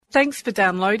Thanks for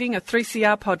downloading a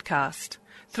 3CR podcast.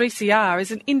 3CR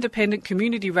is an independent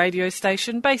community radio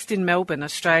station based in Melbourne,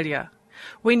 Australia.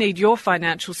 We need your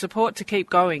financial support to keep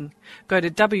going. Go to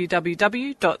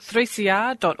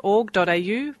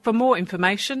www.3cr.org.au for more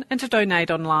information and to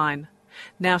donate online.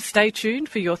 Now stay tuned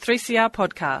for your 3CR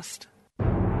podcast.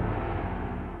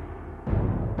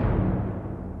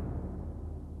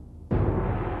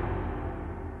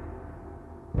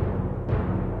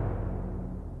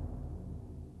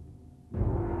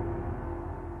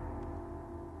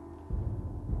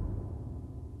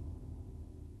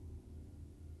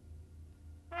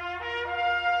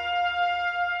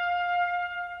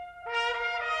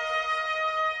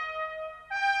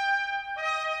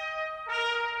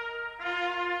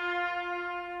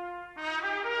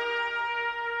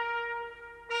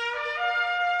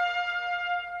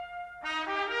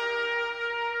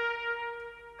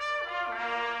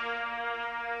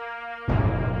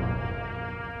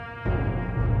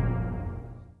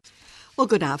 Well,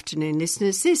 good afternoon,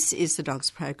 listeners. This is the Dogs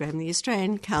Program. The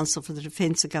Australian Council for the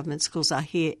Defence of Government Schools are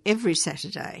here every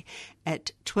Saturday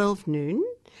at 12 noon,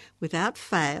 without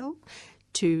fail,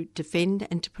 to defend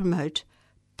and to promote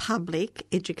public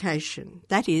education.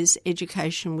 That is,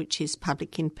 education which is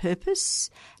public in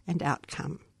purpose and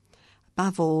outcome.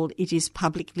 Above all, it is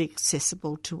publicly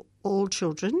accessible to all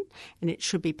children, and it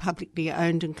should be publicly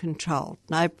owned and controlled.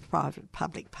 No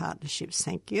private-public partnerships,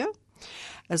 thank you.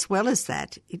 As well as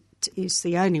that, it is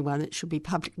the only one that should be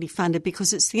publicly funded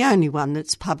because it's the only one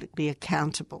that's publicly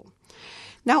accountable.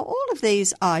 Now, all of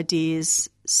these ideas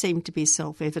seem to be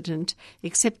self-evident,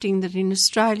 excepting that in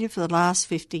Australia for the last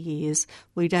 50 years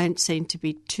we don't seem to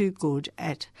be too good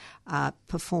at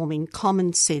performing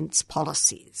common sense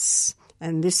policies.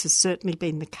 And this has certainly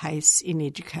been the case in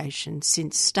education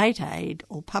since state aid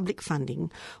or public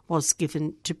funding was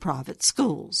given to private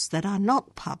schools that are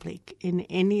not public in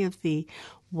any of the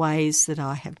ways that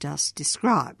I have just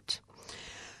described.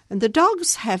 And the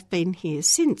Dogs have been here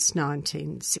since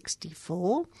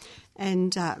 1964,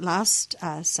 and last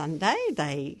Sunday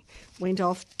they went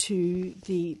off to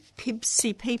the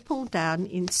Pibsey people down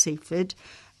in Seaford,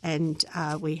 and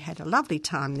we had a lovely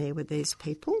time there with these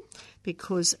people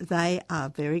because they are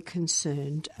very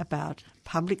concerned about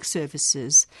public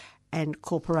services and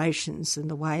corporations and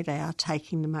the way they are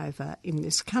taking them over in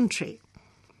this country.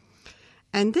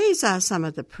 And these are some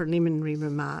of the preliminary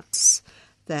remarks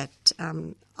that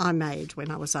I made when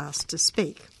I was asked to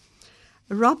speak.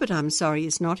 Robert, I'm sorry,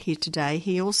 is not here today.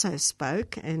 He also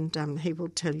spoke, and he will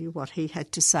tell you what he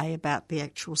had to say about the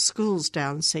actual schools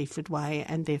down Seaford Way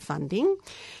and their funding,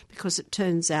 because it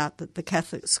turns out that the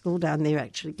Catholic school down there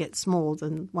actually gets more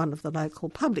than one of the local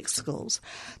public schools,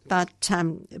 but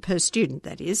per student,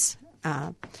 that is.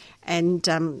 And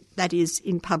that is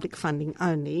in public funding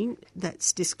only.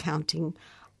 That's discounting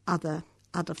other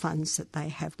funds that they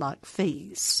have, like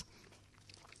fees.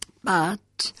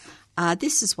 But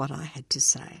this is what I had to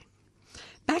say.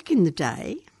 Back in the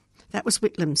day, that was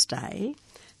Whitlam's day,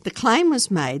 the claim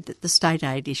was made that the state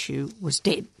aid issue was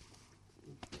dead.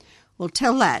 Well,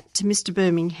 tell that to Mr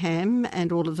Birmingham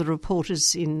and all of the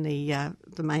reporters in the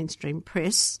mainstream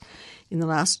press in the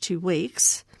last 2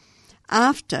 weeks,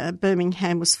 after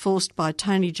Birmingham was forced by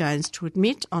Tony Jones to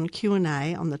admit on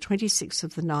Q&A on the 26th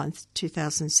of the 9th,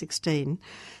 2016,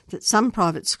 that some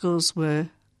private schools were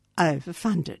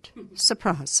overfunded.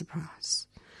 Surprise, surprise.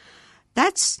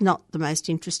 That's not the most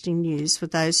interesting news for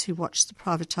those who watch the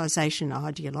privatisation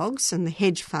ideologues and the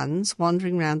hedge funds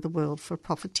wandering around the world for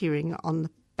profiteering on the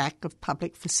back of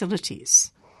public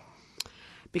facilities.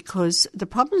 Because the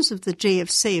problems of the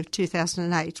GFC of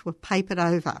 2008 were papered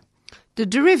over. The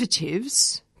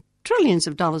derivatives, trillions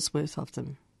of dollars worth of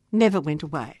them, never went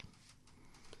away.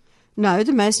 No,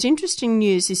 the most interesting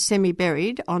news is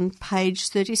semi-buried on page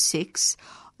 36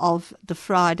 of the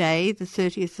Friday, the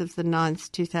 30th of the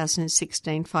 9th,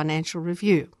 2016 Financial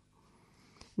Review.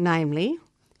 Namely,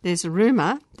 there's a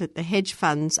rumour that the hedge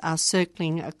funds are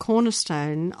circling a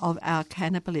cornerstone of our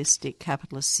cannibalistic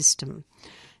capitalist system,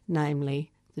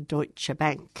 namely the Deutsche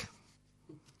Bank.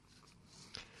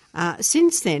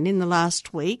 Since then, in the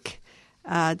last week,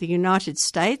 the United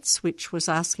States, which was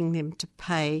asking them to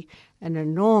pay an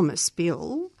enormous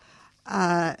bill,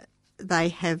 they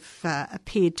have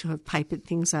appeared to have papered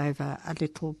things over a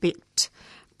little bit.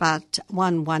 But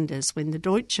one wonders when the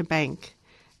Deutsche Bank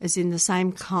is in the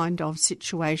same kind of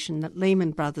situation that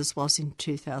Lehman Brothers was in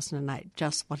 2008,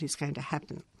 just what is going to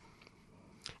happen.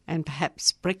 And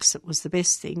perhaps Brexit was the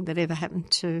best thing that ever happened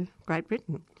to Great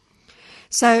Britain.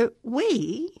 So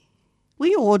we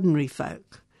ordinary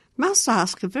folk must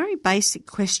ask a very basic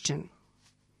question.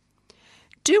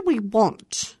 Do we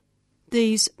want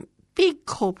these big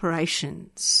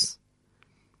corporations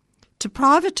to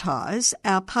privatise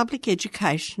our public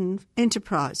education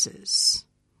enterprises.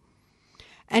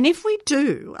 And if we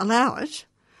do allow it,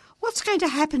 what's going to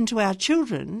happen to our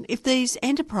children if these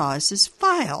enterprises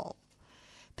fail?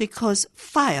 Because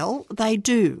fail they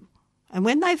do. And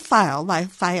when they fail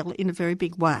in a very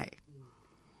big way.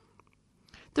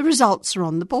 The results are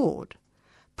on the board.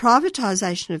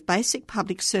 Privatisation of basic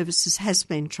public services has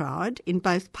been tried in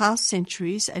both past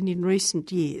centuries and in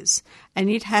recent years, and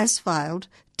it has failed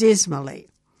dismally.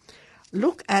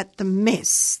 Look at the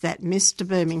mess that Mr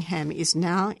Birmingham is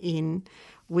now in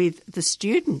with the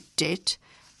student debt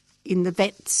in the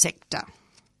vet sector.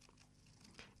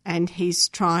 And he's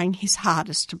trying his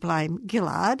hardest to blame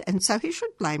Gillard, and so he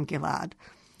should blame Gillard,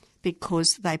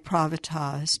 because they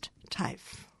privatised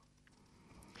TAFE.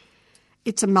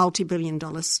 It's a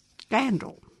multi-billion-dollar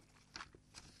scandal.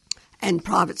 And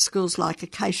private schools like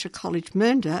Acacia College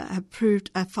Mernda have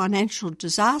proved a financial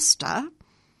disaster,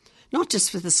 not just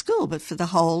for the school but for the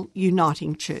whole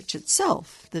uniting church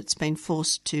itself, that's been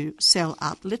forced to sell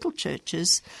up little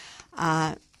churches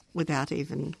without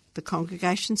even the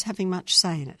congregations having much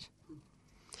say in it.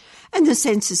 And the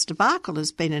census debacle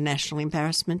has been a national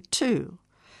embarrassment too.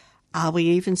 Are we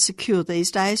even secure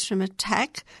these days from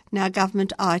attack? Now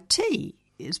government IT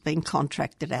is being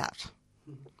contracted out.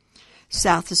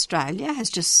 South Australia has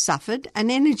just suffered an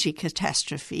energy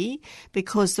catastrophe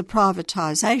because the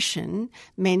privatisation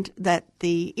meant that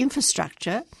the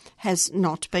infrastructure has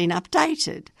not been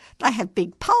updated. They have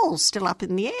big poles still up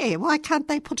in the air. Why can't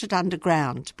they put it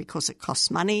underground? Because it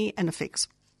costs money and affects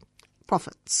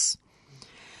profits.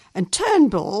 And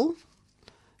Turnbull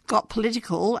got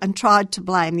political and tried to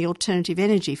blame the alternative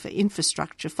energy for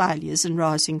infrastructure failures and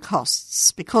rising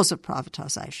costs because of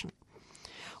privatisation.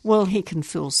 Well, he can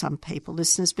fool some people,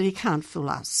 listeners, but he can't fool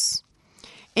us.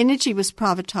 Energy was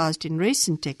privatised in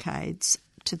recent decades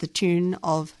to the tune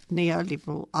of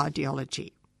neoliberal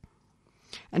ideology.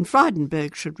 And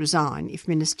Frydenberg should resign if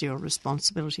ministerial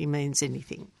responsibility means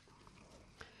anything.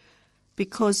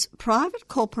 Because private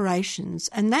corporations,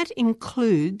 and that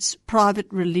includes private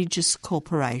religious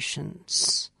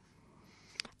corporations,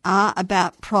 are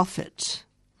about profit,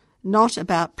 not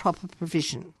about proper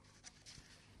provision.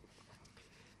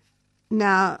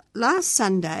 Now, last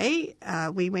Sunday,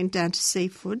 we went down to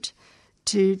Seafoot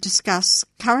to discuss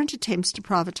current attempts to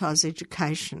privatise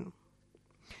education.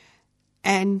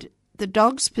 And the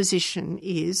Dog's position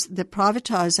is that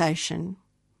privatisation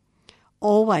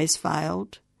always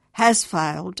failed, has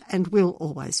failed, and will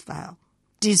always fail,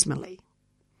 dismally.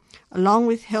 Along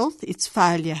with health, its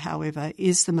failure, however,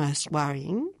 is the most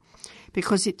worrying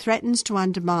because it threatens to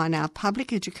undermine our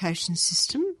public education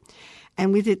system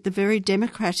and with it the very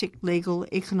democratic, legal,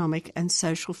 economic and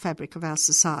social fabric of our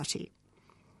society.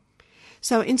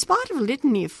 So in spite of a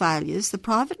litany of failures, the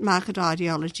private market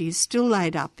ideology is still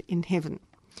laid up in heaven,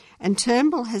 and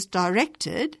Turnbull has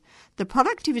directed the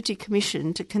Productivity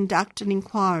Commission to conduct an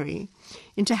inquiry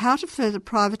into how to further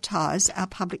privatise our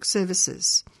public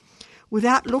services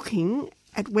without looking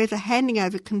at whether handing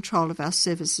over control of our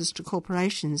services to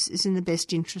corporations is in the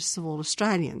best interests of all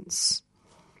Australians.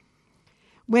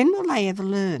 When will they ever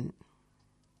learn?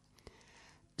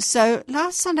 So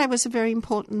last Sunday was a very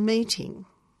important meeting,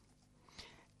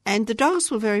 and the Dogs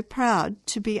were very proud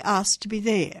to be asked to be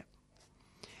there.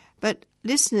 But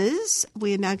listeners,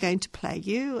 we are now going to play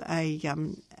you a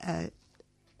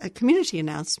community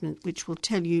announcement which will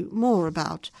tell you more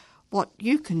about what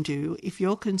you can do if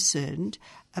you're concerned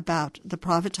about the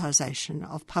privatisation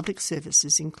of public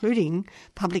services, including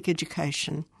public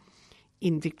education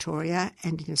in Victoria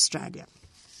and in Australia.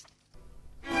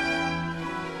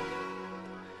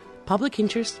 Public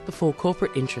Interest Before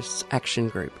Corporate Interests Action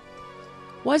Group.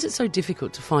 Why is it so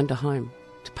difficult to find a home,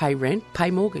 to pay rent,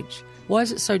 pay mortgage? Why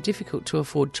is it so difficult to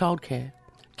afford childcare,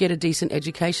 get a decent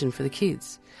education for the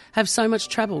kids, have so much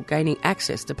trouble gaining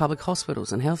access to public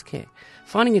hospitals and healthcare,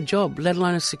 finding a job, let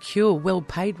alone a secure,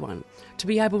 well-paid one, to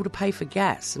be able to pay for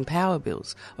gas and power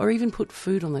bills or even put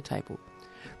food on the table?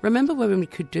 Remember when we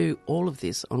could do all of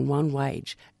this on one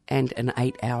wage and an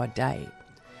 8-hour day?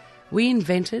 We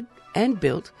invented and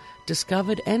built,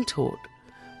 discovered and taught.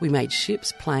 We made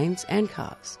ships, planes and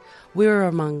cars. We were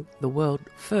among the world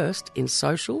first in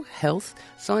social, health,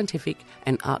 scientific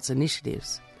and arts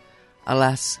initiatives.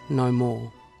 Alas, no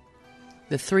more.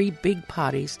 The three big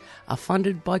parties are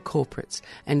funded by corporates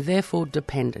and therefore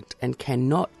dependent and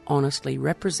cannot honestly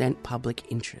represent public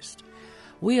interest.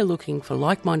 We are looking for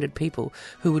like-minded people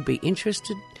who would be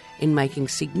interested in making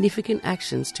significant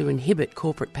actions to inhibit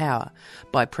corporate power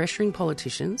by pressuring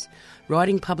politicians,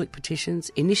 writing public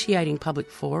petitions, initiating public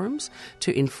forums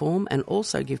to inform and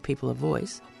also give people a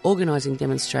voice, organising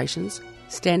demonstrations,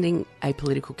 standing a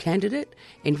political candidate,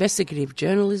 investigative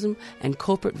journalism and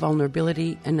corporate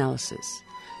vulnerability analysis.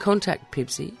 Contact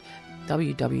PIBCI,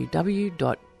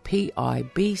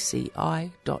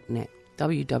 www.pibci.net,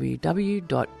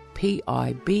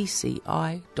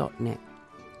 www.pibci.net.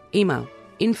 Email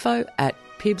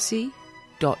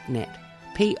info@pibci.net,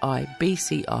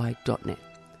 pibci.net.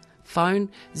 Phone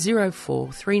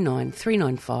 0439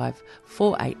 395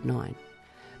 489.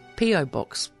 PO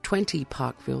Box 20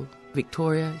 Parkville,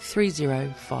 Victoria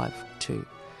 3052.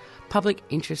 Public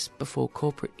interest before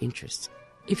corporate interest.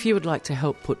 If you would like to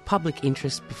help put public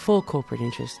interest before corporate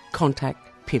interest, contact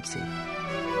PIBCI.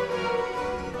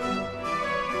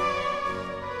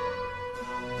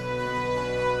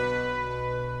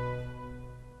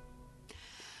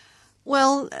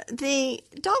 Well, the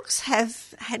dogs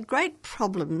have had great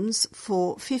problems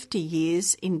for 50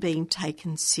 years in being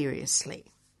taken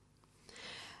seriously.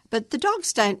 But the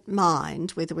dogs don't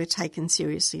mind whether we're taken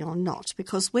seriously or not,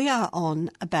 because we are on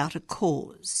about a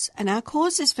cause. And our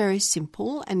cause is very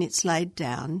simple, and it's laid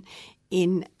down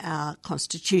in our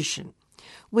Constitution.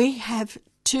 We have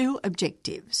two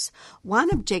objectives.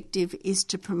 One objective is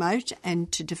to promote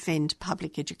and to defend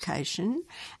public education,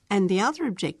 and the other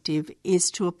objective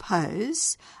is to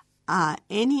oppose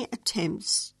any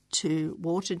attempts to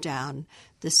water down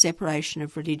the separation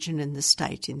of religion and the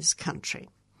state in this country,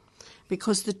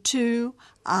 because the two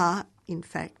are, in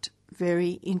fact,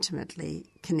 very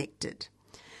intimately connected.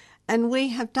 And we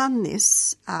have done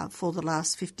this for the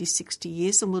last 50, 60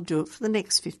 years, and we'll do it for the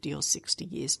next 50 or 60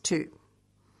 years too.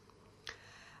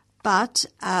 But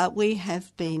we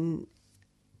have been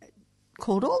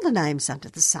called all the names under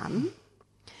the sun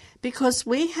because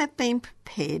we have been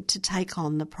prepared to take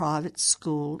on the private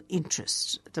school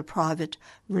interest, the private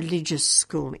religious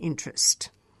school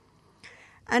interest.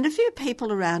 And a few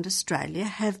people around Australia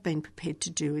have been prepared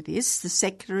to do this, the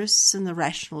secularists and the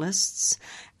rationalists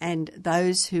and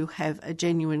those who have a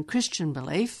genuine Christian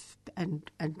belief and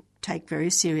take very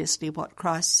seriously what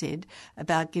Christ said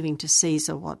about giving to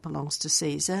Caesar what belongs to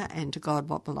Caesar and to God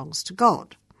what belongs to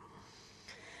God.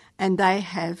 And they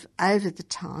have, over the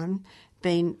time,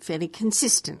 been fairly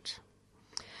consistent.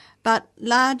 But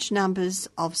large numbers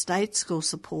of state school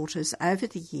supporters over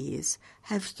the years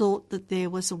have thought that there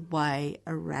was a way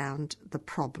around the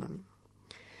problem.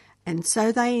 And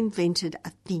so they invented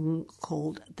a thing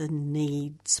called the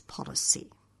needs policy.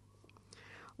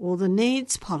 Well, the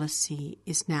needs policy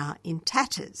is now in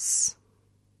tatters.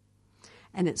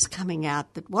 And it's coming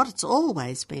out that what it's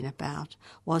always been about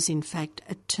was, in fact,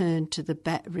 a return to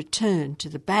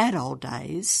the bad old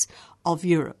days of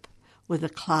Europe with a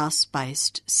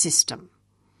class-based system,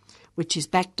 which is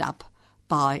backed up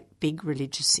by big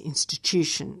religious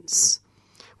institutions.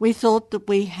 We thought that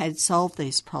we had solved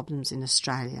these problems in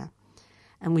Australia,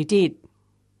 and we did.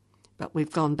 But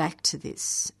we've gone back to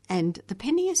this, and the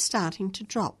penny is starting to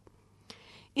drop.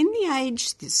 In The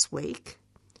Age this week,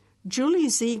 Julie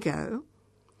Zigo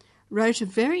wrote a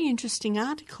very interesting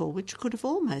article which could have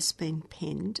almost been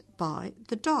penned by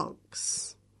the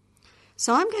dogs.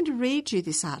 So I'm going to read you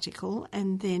this article,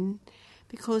 and then,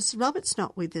 because Robert's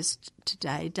not with us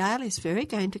today, Dale is very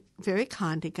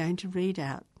kindly going to read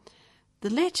out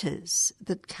the letters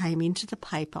that came into the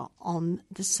paper on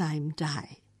the same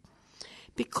day.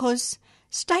 Because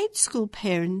state school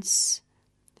parents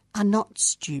are not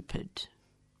stupid.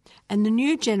 And the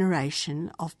new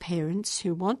generation of parents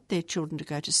who want their children to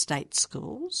go to state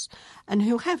schools and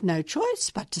who have no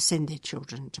choice but to send their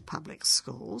children to public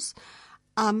schools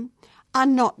are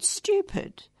not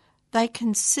stupid. They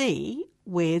can see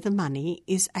where the money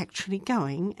is actually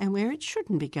going and where it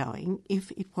shouldn't be going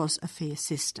if it was a fair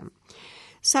system.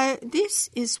 So this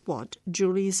is what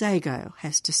Julie Zago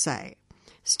has to say,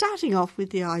 starting off with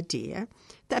the idea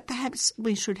that perhaps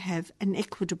we should have an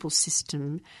equitable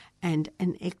system and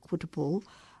an equitable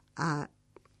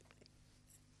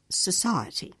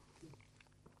society.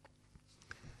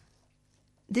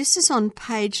 This is on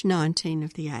page 19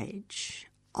 of The Age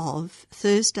of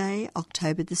Thursday,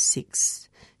 October the 6th,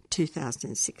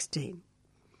 2016.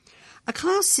 A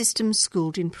class system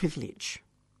schooled in privilege.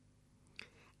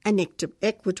 An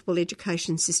equitable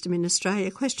education system in Australia, ?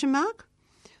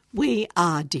 We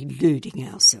are deluding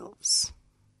ourselves.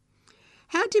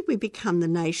 How did we become the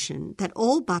nation that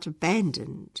all but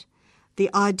abandoned the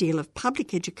ideal of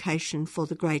public education for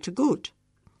the greater good?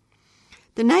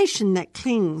 The nation that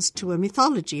clings to a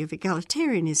mythology of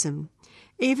egalitarianism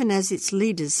even as its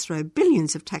leaders throw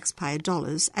billions of taxpayer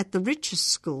dollars at the richest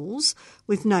schools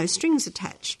with no strings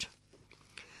attached.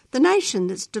 The nation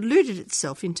that's deluded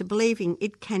itself into believing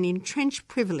it can entrench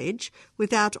privilege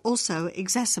without also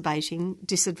exacerbating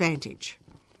disadvantage.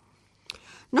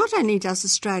 Not only does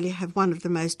Australia have one of the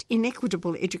most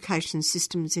inequitable education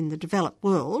systems in the developed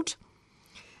world,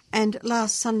 and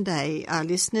last Sunday, our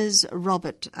listeners,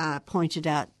 Robert pointed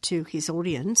out to his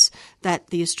audience that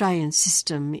the Australian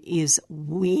system is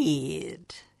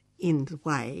weird in the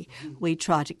way we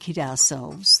try to kid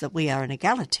ourselves that we are an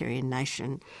egalitarian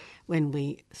nation when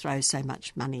we throw so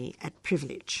much money at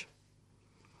privilege.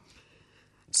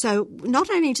 So not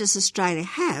only does Australia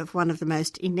have one of the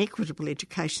most inequitable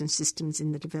education systems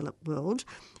in the developed world,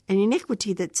 an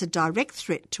inequity that's a direct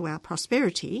threat to our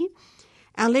prosperity,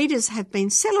 our leaders have been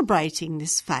celebrating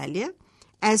this failure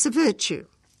as a virtue.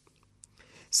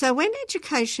 So when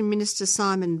Education Minister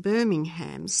Simon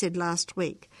Birmingham said last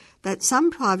week that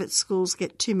some private schools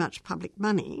get too much public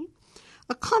money,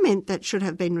 a comment that should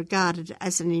have been regarded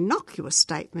as an innocuous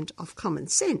statement of common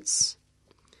sense,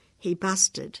 he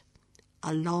busted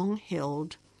a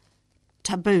long-held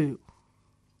taboo.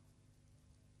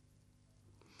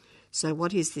 So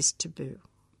what is this taboo?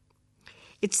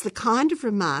 It's the kind of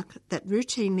remark that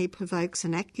routinely provokes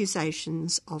an accusation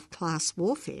of class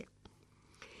warfare.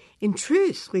 In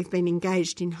truth, we've been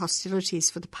engaged in hostilities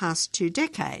for the past 2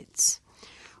 decades.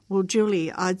 Well,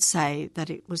 Julie, I'd say that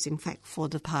it was in fact for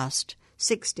the past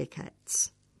 6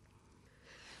 decades.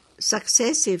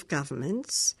 Successive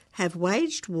governments have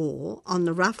waged war on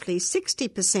the roughly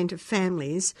 60% of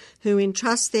families who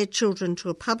entrust their children to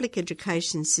a public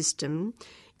education system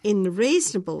in the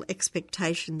reasonable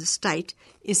expectation the state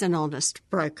is an honest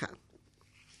broker.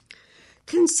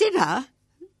 Consider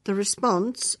the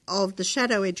response of the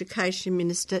Shadow Education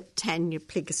Minister Tanya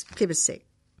Plibersek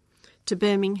to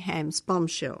Birmingham's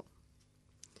bombshell.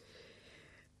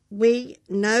 We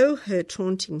know her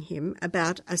taunting him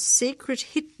about a secret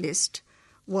hit list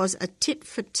was a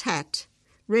tit-for-tat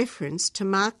reference to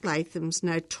Mark Latham's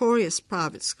notorious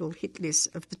private school hit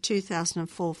list of the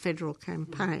 2004 federal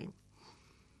campaign.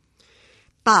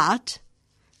 But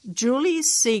Julie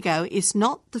Seago is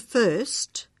not the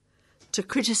first to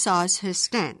criticise her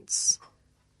stance.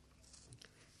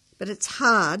 But it's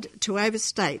hard to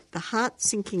overstate the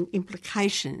heart-sinking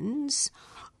implications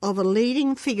of a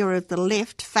leading figure of the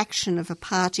left faction of a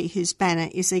party whose banner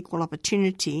is equal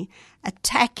opportunity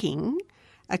attacking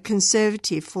a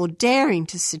Conservative for daring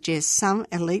to suggest some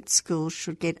elite schools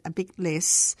should get a bit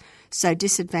less so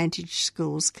disadvantaged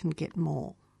schools can get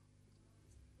more.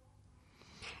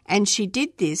 And she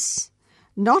did this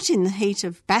not in the heat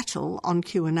of battle on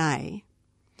Q&A,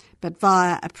 but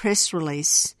via a press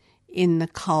release in the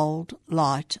cold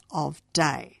light of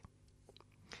day.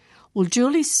 Well,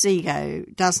 Julie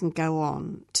Seago doesn't go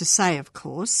on to say, of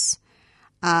course,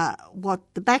 what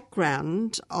the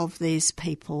background of these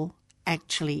people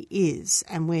actually is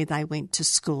and where they went to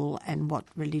school and what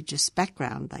religious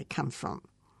background they come from.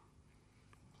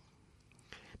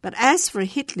 But as for a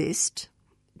hit list,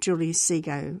 Julie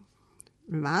Seago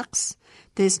remarks,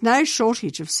 there's no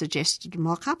shortage of suggested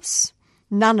mock-ups.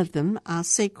 None of them are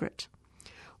secret.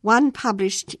 One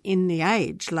published in The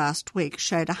Age last week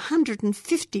showed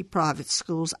 150 private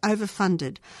schools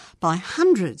overfunded by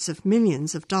hundreds of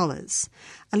millions of dollars,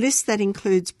 a list that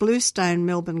includes Bluestone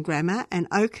Melbourne Grammar and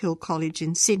Oak Hill College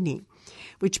in Sydney,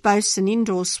 which boasts an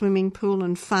indoor swimming pool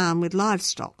and farm with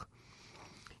livestock.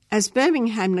 As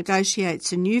Birmingham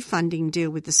negotiates a new funding deal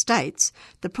with the states,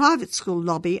 the private school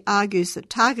lobby argues that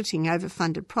targeting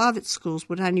overfunded private schools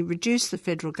would only reduce the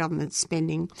federal government's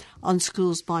spending on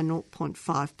schools by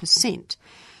 0.5%.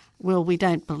 Well, we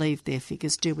don't believe their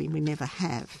figures, do we? We never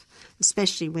have,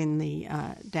 especially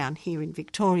when down here in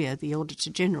Victoria, the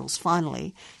Auditor-General's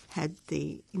finally had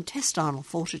the intestinal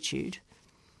fortitude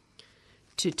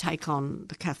to take on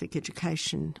the Catholic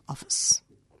Education Office.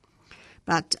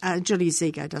 But Julie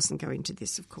Seago doesn't go into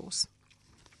this, of course.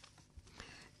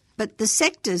 But the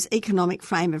sector's economic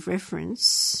frame of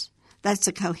reference, that's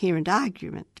a coherent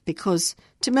argument because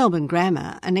to Melbourne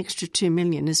Grammar, an extra $2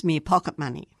 million is mere pocket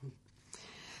money.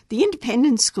 The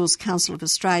Independent Schools Council of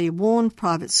Australia warned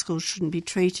private schools shouldn't be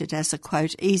treated as a,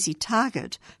 quote, easy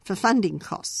target for funding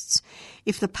costs.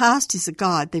 If the past is a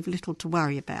guide, they've little to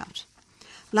worry about.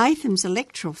 Latham's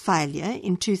electoral failure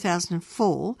in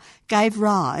 2004 gave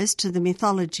rise to the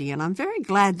mythology, and I'm very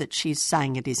glad that she's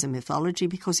saying it is a mythology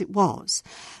because it was,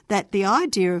 that the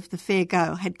idea of the fair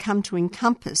go had come to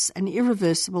encompass an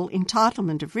irreversible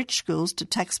entitlement of rich schools to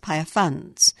taxpayer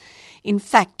funds. In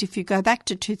fact, if you go back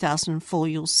to 2004,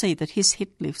 you'll see that his hit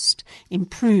list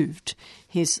improved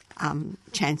his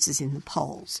chances in the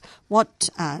polls. What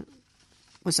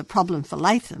was a problem for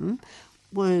Latham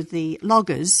were the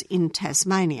loggers in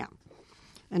Tasmania.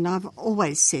 And I've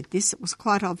always said this, it was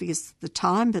quite obvious at the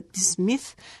time, but this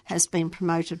myth has been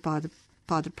promoted by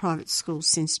the private schools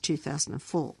since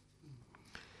 2004.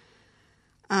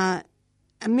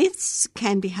 Myths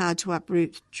can be hard to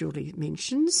uproot, Julie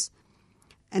mentions,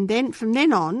 and then from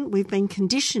then on we've been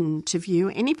conditioned to view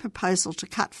any proposal to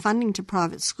cut funding to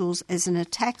private schools as an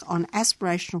attack on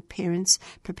aspirational parents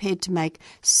prepared to make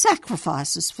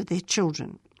sacrifices for their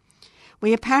children.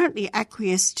 We apparently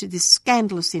acquiesce to this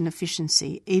scandalous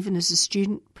inefficiency even as the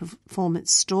student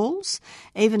performance stalls,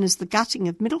 even as the gutting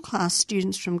of middle-class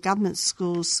students from government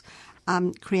schools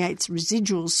creates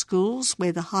residual schools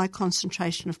where the high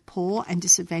concentration of poor and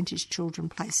disadvantaged children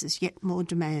places yet more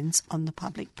demands on the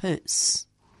public purse.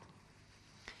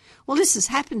 Well, this has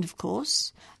happened, of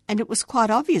course, and it was quite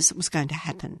obvious it was going to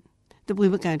happen, that we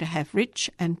were going to have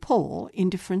rich and poor in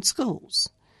different schools.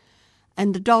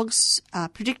 And the Dogs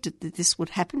predicted that this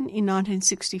would happen in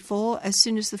 1964 as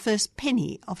soon as the first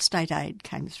penny of state aid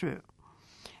came through.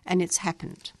 And it's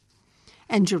happened.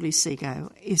 And Julie Seago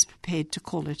is prepared to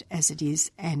call it as it is,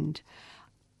 and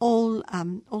all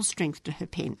strength to her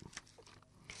pen.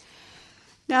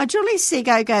 Now, Julie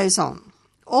Seago goes on.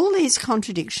 All these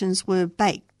contradictions were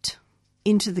baked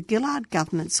into the Gillard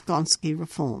government's Gonski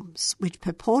reforms, which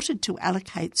purported to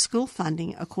allocate school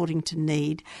funding according to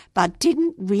need, but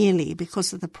didn't really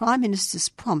because of the Prime Minister's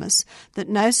promise that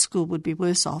no school would be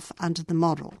worse off under the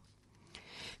model.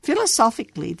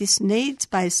 Philosophically, this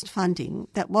needs-based funding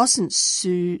that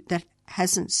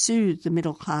hasn't soothed the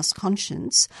middle-class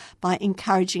conscience by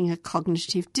encouraging a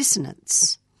cognitive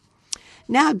dissonance.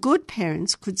 Now, good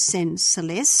parents could send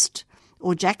Celeste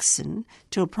or Jackson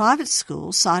to a private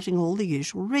school citing all the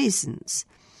usual reasons.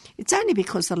 It's only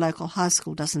because the local high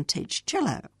school doesn't teach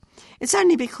cello. It's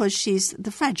only because she's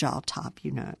the fragile type,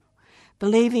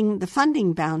 believing the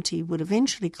funding bounty would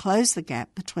eventually close the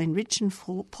gap between rich and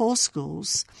poor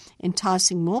schools,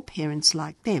 enticing more parents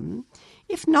like them,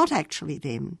 if not actually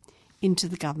them, into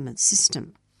the government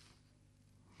system.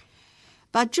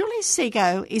 But Julie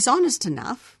Seago is honest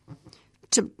enough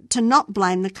to not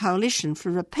blame the coalition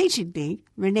for repeatedly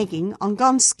reneging on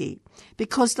Gonski,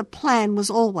 because the plan was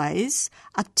always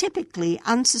a typically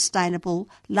unsustainable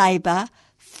Labor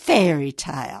fairy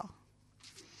tale.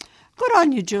 Good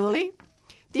on you, Julie.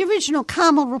 The original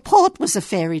Carmel report was a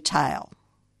fairy tale.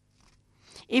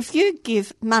 If you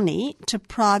give money to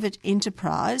private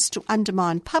enterprise to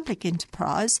undermine public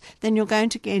enterprise, then you're going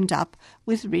to end up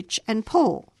with rich and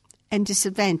poor and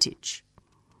disadvantage.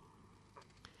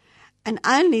 And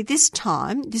only this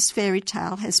time, this fairy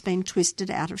tale has been twisted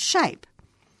out of shape.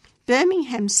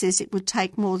 Birmingham says it would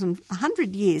take more than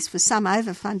 100 years for some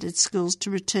overfunded schools to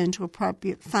return to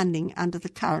appropriate funding under the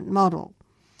current model.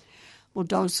 Well,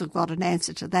 Dogs have got an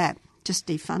answer to that. Just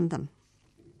defund them.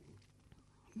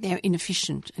 They're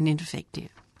inefficient and ineffective,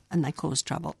 and they cause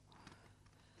trouble.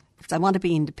 If they want to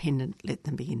be independent, let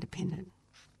them be independent.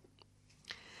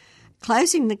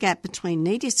 Closing the gap between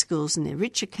needy schools and their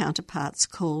richer counterparts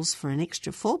calls for an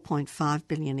extra $4.5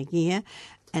 billion a year,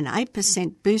 an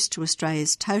 8% boost to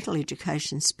Australia's total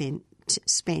education spend,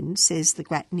 says the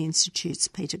Grattan Institute's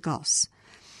Peter Goss.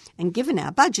 And given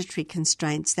our budgetary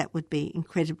constraints, that would be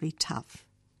incredibly tough.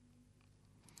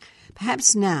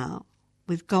 Perhaps now,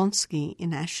 with Gonski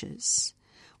in ashes,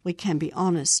 we can be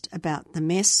honest about the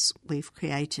mess we've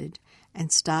created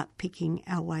and start picking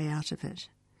our way out of it.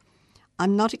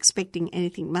 I'm not expecting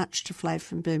anything much to flow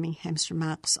from Birmingham's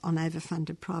remarks on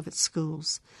overfunded private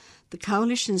schools. The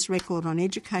Coalition's record on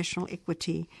educational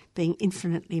equity being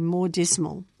infinitely more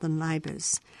dismal than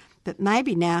Labor's. But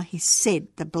maybe now he's said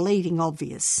the bleeding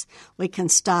obvious, we can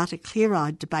start a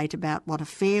clear-eyed debate about what a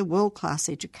fair world-class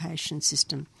education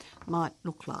system might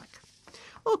look like.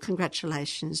 Well,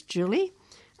 congratulations, Julie,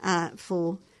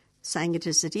 for saying it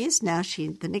as it is. Now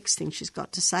the next thing she's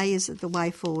got to say is that the way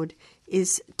forward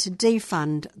is to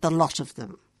defund the lot of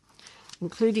them,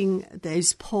 including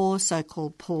those poor,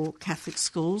 so-called poor Catholic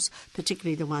schools,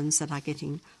 particularly the ones that are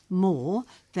getting more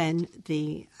than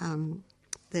the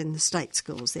state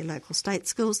schools, their local state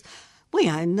schools. We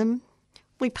own them.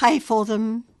 We pay for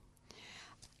them.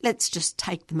 Let's just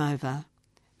take them over.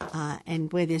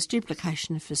 And where there's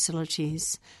duplication of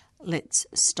facilities, let's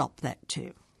stop that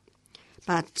too.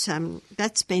 But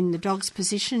that's been the Dogs'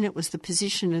 position. It was the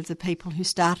position of the people who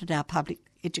started our public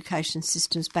education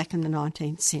systems back in the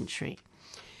 19th century.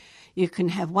 You can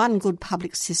have one good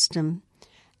public system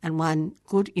and one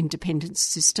good independent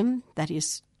system that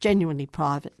is genuinely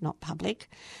private, not public,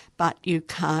 but you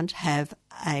can't have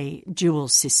a dual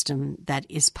system that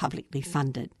is publicly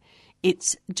funded.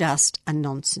 It's just a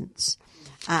nonsense.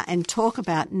 And talk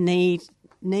about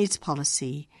needs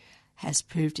policy has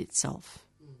proved itself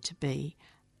to be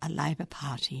a Labor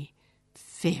Party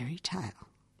fairy tale.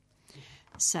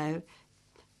 So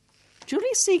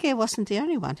Julia Seeger wasn't the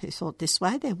only one who thought this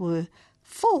way. There were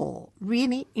 4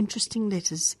 really interesting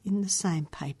letters in the same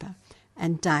paper,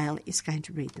 and Dale is going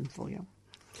to read them for you.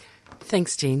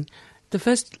 Thanks, Jean. The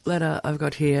first letter I've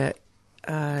got here,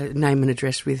 name and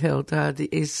address withheld,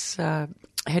 is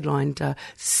headlined,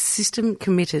 System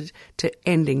Committed to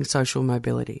Ending Social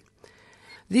Mobility.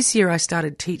 This year I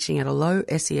started teaching at a low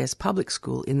SES public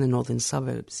school in the northern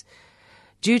suburbs.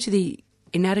 Due to the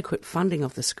inadequate funding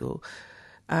of the school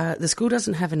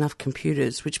doesn't have enough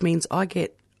computers, which means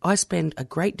I spend a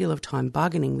great deal of time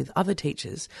bargaining with other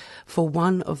teachers for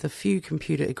one of the few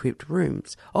computer-equipped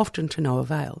rooms, often to no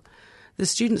avail. The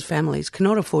students' families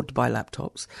cannot afford to buy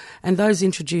laptops, and those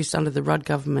introduced under the Rudd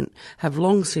government have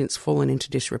long since fallen into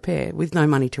disrepair, with no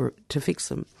money to fix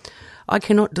them. I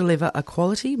cannot deliver a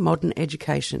quality, modern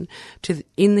education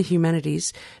in the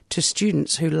humanities to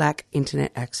students who lack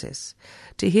internet access.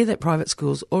 To hear that private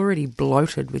schools already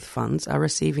bloated with funds are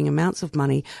receiving amounts of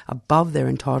money above their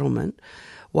entitlement,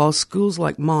 while schools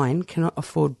like mine cannot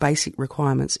afford basic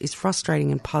requirements, is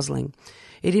frustrating and puzzling.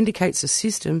 It indicates a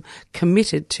system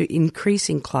committed to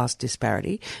increasing class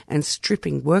disparity and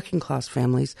stripping working class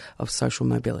families of social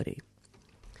mobility.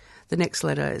 The next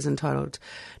letter is entitled,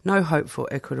 No Hope for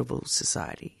Equitable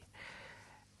Society.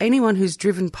 Anyone who's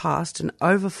driven past an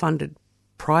overfunded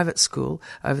private school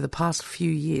over the past few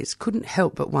years couldn't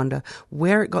help but wonder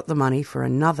where it got the money for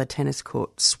another tennis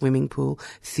court, swimming pool,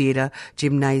 theatre,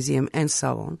 gymnasium and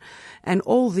so on. And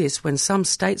all this when some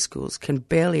state schools can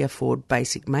barely afford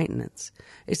basic maintenance.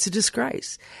 It's a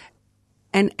disgrace.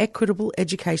 An equitable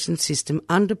education system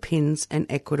underpins an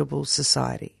equitable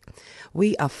society.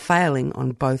 We are failing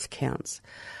on both counts.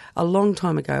 A long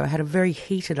time ago, I had a very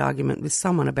heated argument with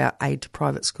someone about aid to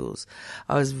private schools.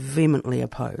 I was vehemently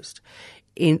opposed.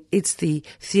 It's the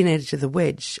thin edge of the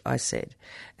wedge, I said,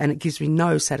 and it gives me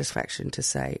no satisfaction to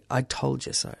say, I told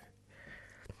you so.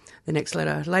 The next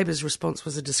letter, Labor's response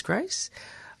was a disgrace.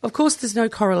 Of course, there's no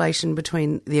correlation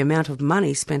between the amount of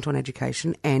money spent on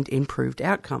education and improved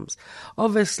outcomes.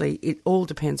 Obviously, it all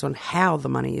depends on how the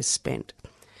money is spent.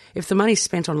 If the money is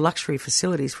spent on luxury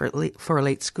facilities for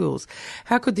elite schools,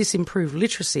 how could this improve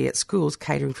literacy at schools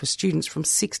catering for students from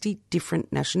 60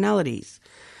 different nationalities?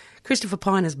 Christopher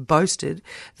Pyne has boasted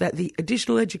that the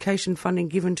additional education funding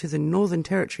given to the Northern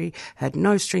Territory had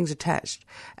no strings attached,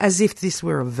 as if this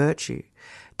were a virtue.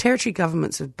 Territory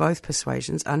governments of both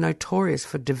persuasions are notorious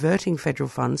for diverting federal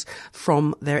funds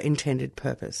from their intended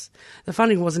purpose. The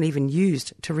funding wasn't even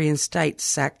used to reinstate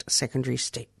sacked secondary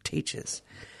teachers.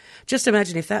 Just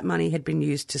imagine if that money had been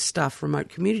used to staff remote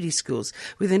community schools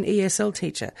with an ESL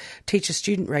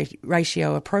teacher-student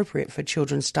ratio appropriate for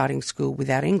children starting school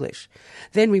without English.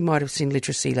 Then we might have seen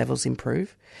literacy levels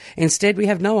improve. Instead, we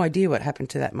have no idea what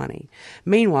happened to that money.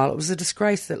 Meanwhile, it was a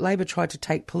disgrace that Labor tried to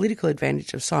take political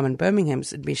advantage of Simon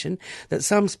Birmingham's admission that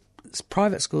some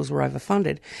private schools were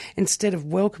overfunded, instead of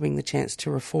welcoming the chance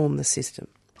to reform the system.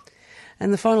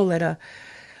 And the final letter,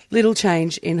 little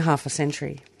change in half a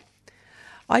century.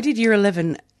 I did Year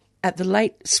 11 at the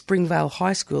late Springvale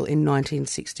High School in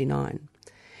 1969.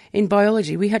 In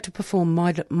biology, we had to perform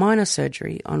minor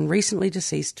surgery on recently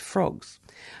deceased frogs.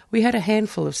 We had a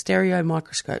handful of stereo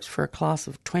microscopes for a class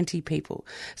of 20 people,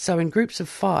 so in groups of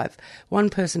 5, one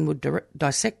person would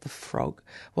dissect the frog,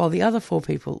 while the other 4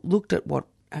 people looked at what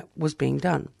was being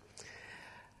done.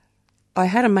 I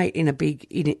had a mate in a big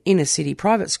inner-city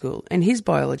private school, and his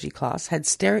biology class had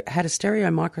a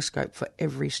stereo microscope for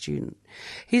every student.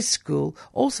 His school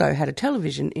also had a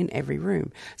television in every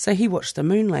room, so he watched the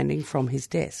moon landing from his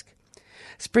desk.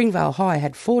 Springvale High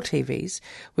had 4 TVs,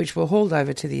 which were hauled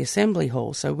over to the assembly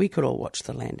hall so we could all watch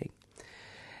the landing.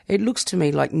 It looks to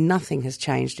me like nothing has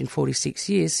changed in 46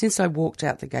 years since I walked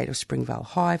out the gate of Springvale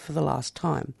High for the last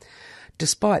time,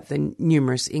 despite the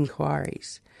numerous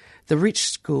inquiries. The rich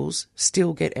schools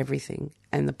still get everything,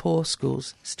 and the poor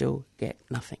schools still get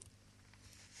nothing.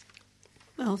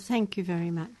 Well, thank you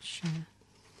very much,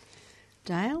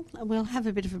 Dale. We'll have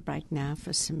a bit of a break now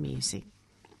for some music.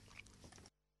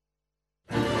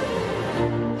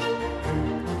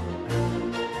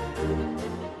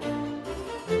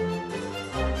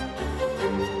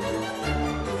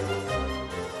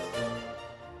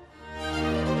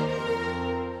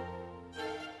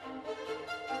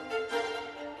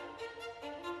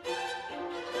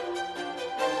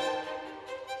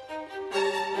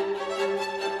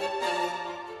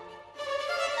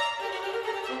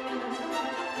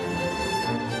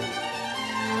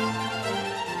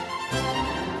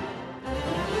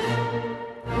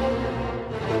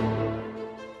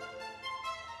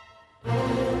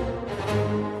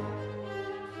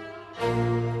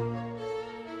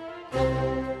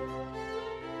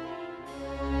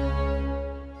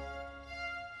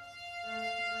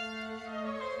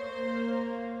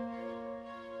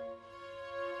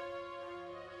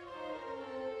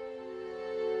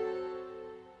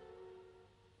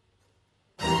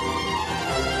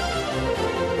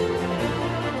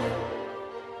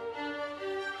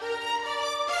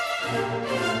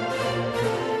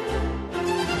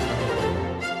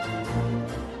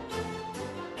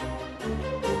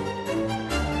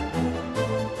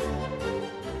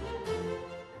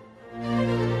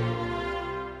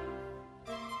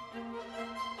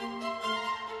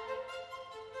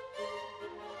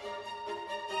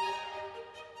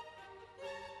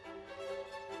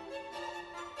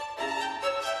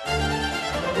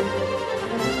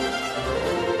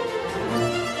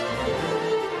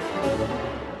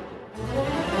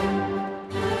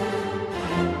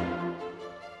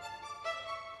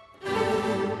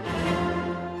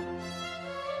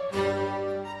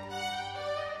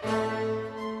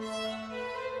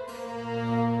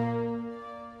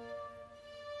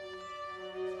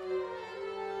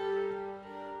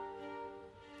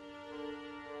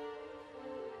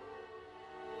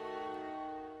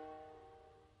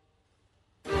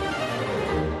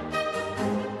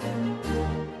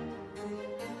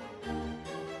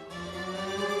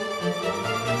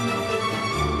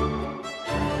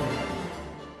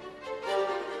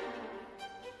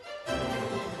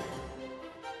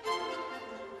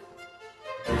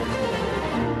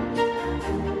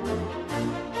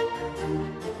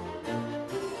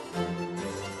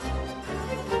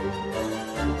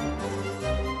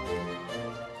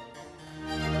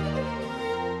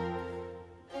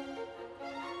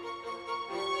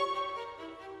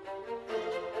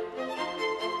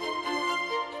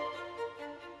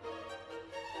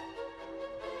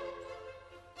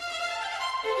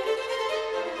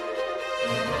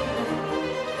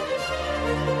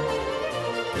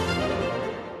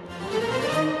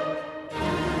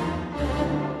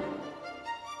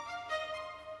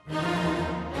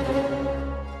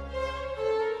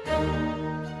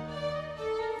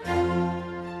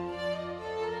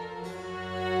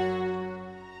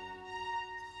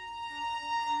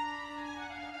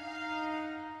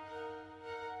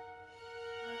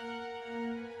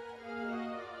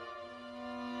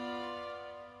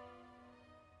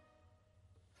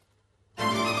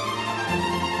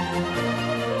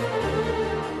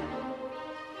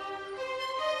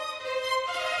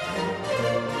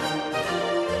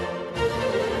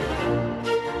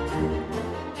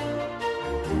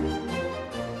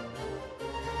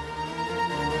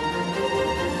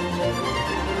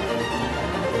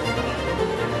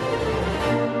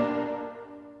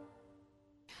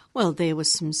 Well, there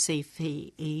was some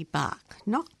C.F.E. Bach,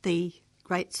 not the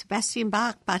great Sebastian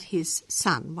Bach, but his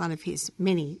son, one of his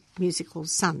many musical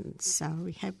sons. So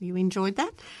we hope you enjoyed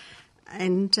that.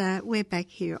 And we're back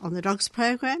here on the Dogs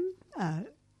program.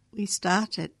 We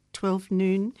start at 12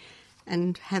 noon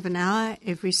and have an hour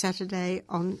every Saturday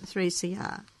on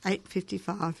 3CR,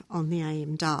 8:55 on the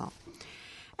AM dial.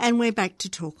 And we're back to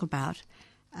talk about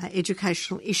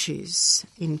educational issues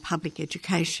in public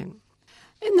education.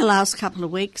 In the last couple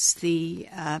of weeks, the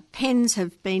pens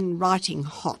have been writing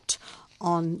hot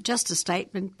on just a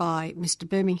statement by Mr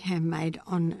Birmingham made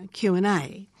on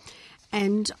Q&A.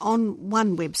 And on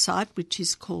one website, which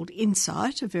is called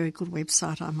Insight, a very good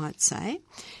website, I might say,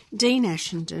 Dean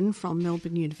Ashenden from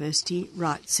Melbourne University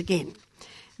writes again.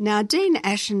 Now, Dean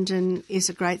Ashenden is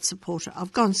a great supporter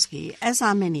of Gonski, as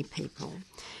are many people.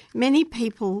 Many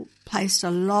people placed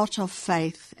a lot of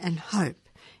faith and hope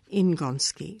in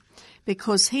Gonski,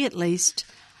 because he at least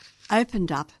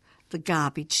opened up the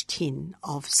garbage tin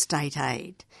of state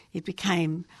aid. It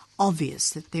became obvious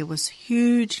that there was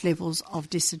huge levels of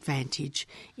disadvantage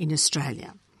in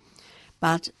Australia.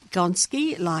 But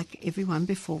Gonski, like everyone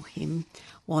before him,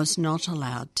 was not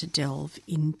allowed to delve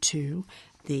into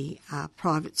the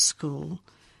private school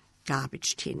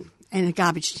garbage tin. And a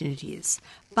garbage tin it is.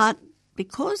 But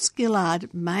because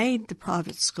Gillard made the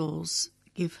private schools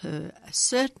give her a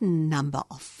certain number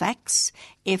of facts,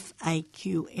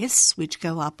 FAQs, which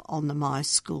go up on the My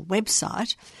School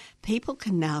website, people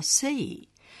can now see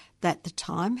that the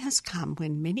time has come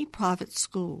when many private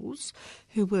schools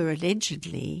who were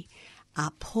allegedly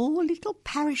poor little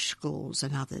parish schools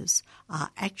and others are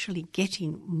actually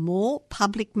getting more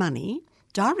public money,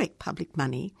 direct public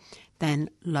money, than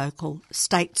local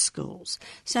state schools.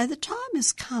 So the time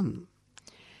has come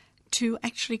to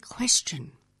actually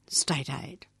question state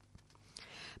aid.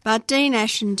 But Dean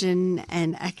Ashenden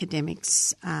and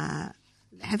academics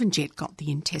haven't yet got the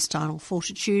intestinal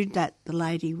fortitude that the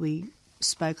lady we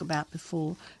spoke about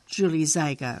before, Julie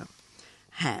Zago,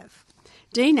 have.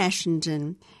 Dean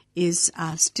Ashenden is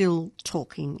still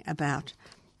talking about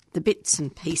the bits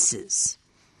and pieces.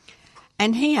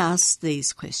 And he asks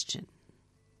these questions.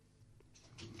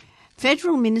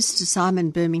 Federal Minister Simon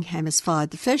Birmingham has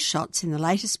fired the first shots in the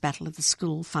latest battle of the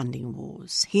school funding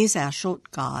wars. Here's our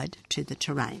short guide to the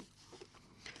terrain.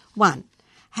 1.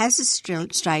 Has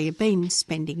Australia been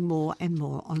spending more and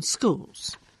more on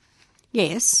schools?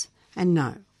 Yes and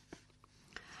no.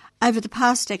 Over the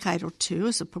past decade or two,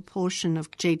 as a proportion of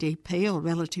GDP or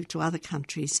relative to other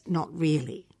countries, not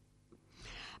really.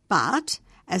 But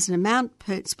as an amount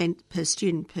spent per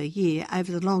student per year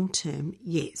over the long term,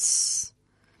 yes.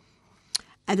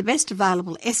 And the best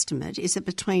available estimate is that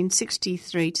between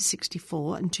 63 to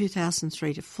 64 and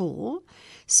 2003 to 4,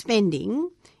 spending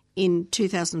in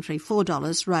 2003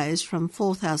 $4 rose from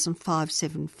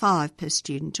 $4,575 per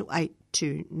student to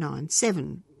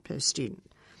 $8,297 per student.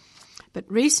 But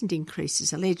recent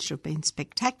increases alleged to have been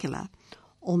spectacular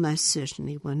almost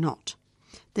certainly were not.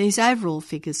 These overall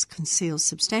figures conceal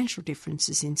substantial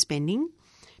differences in spending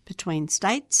between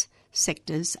states,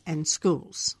 sectors and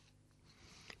schools.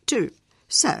 2.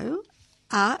 So,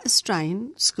 are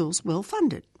Australian schools well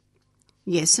funded?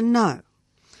 Yes and no.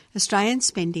 Australian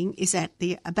spending is at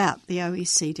about the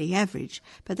OECD average,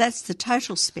 but that's the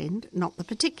total spend, not the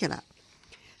particular.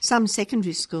 Some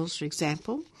secondary schools, for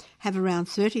example, have around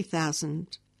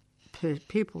 $30,000 per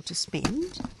pupil to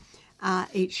spend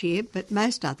each year, but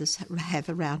most others have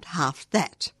around half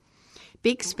that.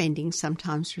 Big spending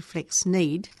sometimes reflects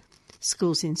need,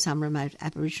 schools in some remote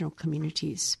Aboriginal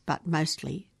communities, but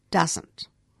mostly doesn't.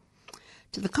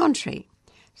 To the contrary,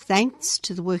 thanks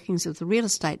to the workings of the real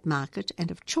estate market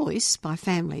and of choice by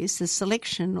families, the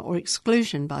selection or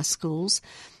exclusion by schools,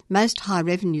 most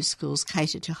high-revenue schools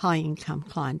cater to high-income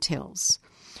clienteles.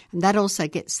 And that also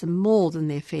gets them more than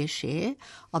their fair share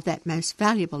of that most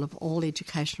valuable of all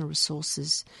educational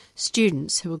resources,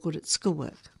 students who are good at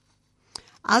schoolwork.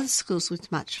 Other schools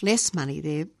with much less money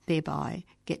thereby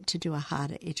get to do a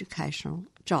harder educational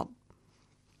job.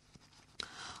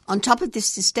 On top of this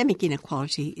systemic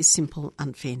inequality is simple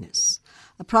unfairness.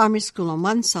 A primary school on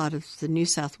one side of the New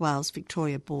South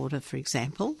Wales-Victoria border, for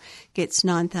example, gets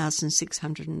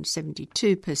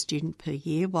 $9,672 per student per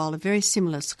year, while a very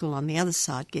similar school on the other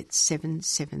side gets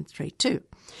 $7,732.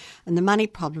 And the money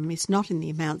problem is not in the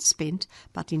amount spent,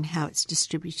 but in how it's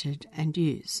distributed and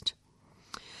used.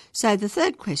 So the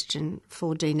third question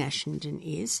for Dean Ashenden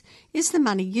is the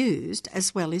money used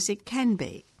as well as it can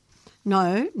be?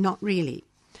 No, not really.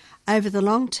 Over the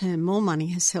long term, more money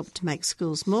has helped to make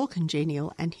schools more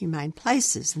congenial and humane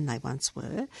places than they once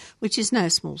were, which is no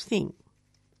small thing.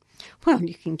 Well,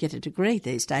 you can get a degree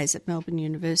these days at Melbourne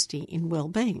University in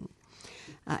wellbeing,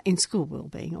 in school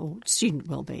wellbeing or student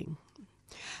wellbeing.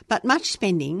 But much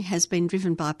spending has been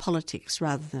driven by politics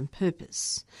rather than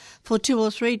purpose. For 2 or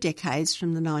 3 decades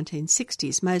from the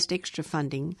 1960s, most extra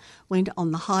funding went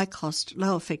on the high-cost,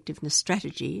 low-effectiveness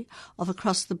strategy of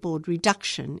across-the-board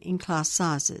reduction in class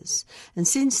sizes. And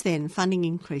since then, funding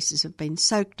increases have been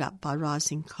soaked up by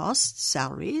rising costs,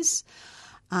 salaries,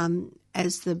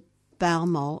 as the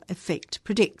Baumol effect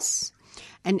predicts.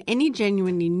 And any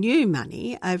genuinely new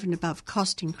money over and above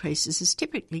cost increases has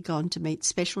typically gone to meet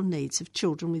special needs of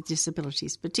children with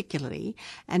disabilities particularly,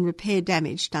 and repair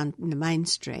damage done in the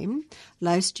mainstream,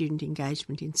 low student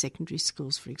engagement in secondary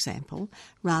schools, for example,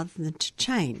 rather than to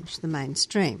change the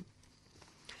mainstream.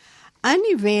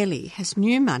 Only rarely has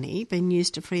new money been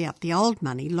used to free up the old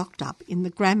money locked up in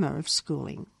the grammar of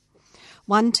schooling.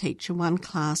 One teacher, one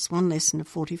class, one lesson of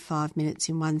 45 minutes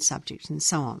in one subject and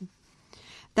so on.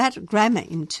 That grammar,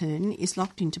 in turn, is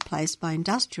locked into place by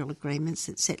industrial agreements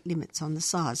that set limits on the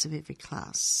size of every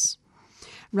class.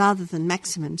 Rather than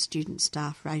maximum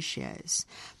student-staff ratios,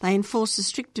 they enforce a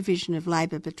strict division of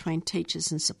labour between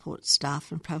teachers and support staff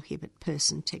and prohibit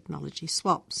person-technology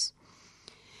swaps.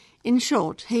 In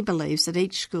short, he believes that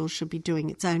each school should be doing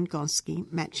its own Gonski,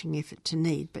 matching effort to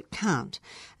need, but can't.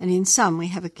 And in some, we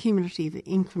have a cumulative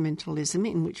incrementalism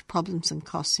in which problems and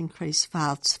costs increase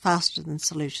faster than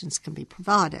solutions can be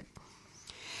provided.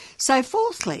 So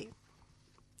fourthly,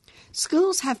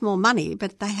 schools have more money,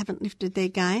 but they haven't lifted their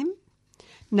game?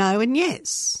 No and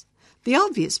yes. The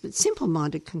obvious but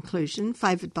simple-minded conclusion,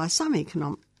 favoured by some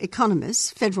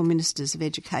economists, federal ministers of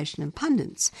education and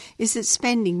pundits, is that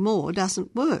spending more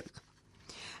doesn't work.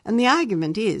 And the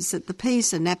argument is that the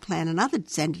PISA, NAPLAN and other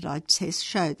standardised tests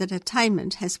show that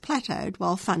attainment has plateaued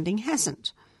while funding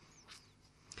hasn't.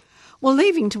 Well,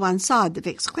 leaving to one side the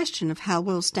vexed question of how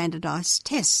well standardised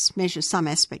tests measure some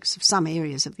aspects of some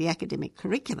areas of the academic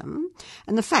curriculum,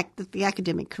 and the fact that the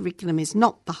academic curriculum is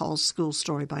not the whole school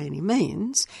story by any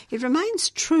means, it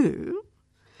remains true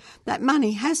that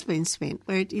money has been spent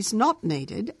where it is not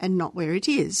needed and not where it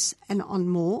is, and on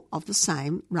more of the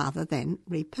same rather than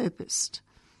repurposed.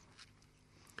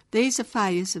 These are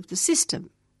failures of the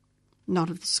system, not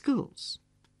of the schools.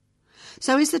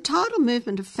 So is the tidal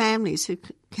movement of families who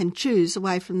can choose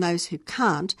away from those who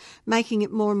can't, making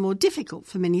it more and more difficult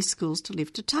for many schools to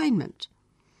lift attainment?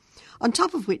 On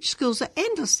top of which, schools are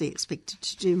endlessly expected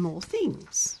to do more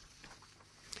things.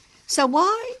 So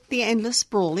why the endless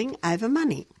brawling over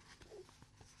money?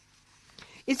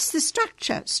 It's the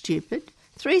structure, stupid.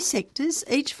 3 sectors,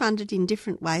 each funded in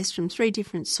different ways from 3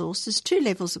 different sources, 2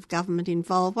 levels of government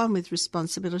involved, one with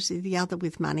responsibility, the other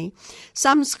with money.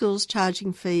 Some schools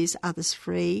charging fees, others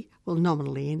free, well,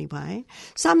 nominally anyway.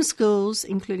 Some schools,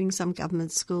 including some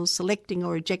government schools, selecting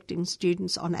or rejecting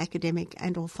students on academic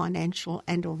and or financial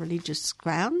and or religious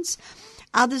grounds.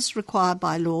 Others required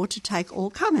by law to take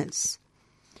all comers.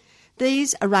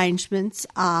 These arrangements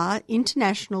are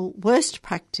international worst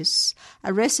practice,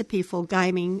 a recipe for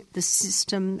gaming the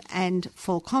system and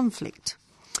for conflict.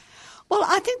 Well,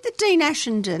 I think that Dean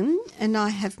Ashenden, and I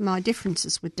have my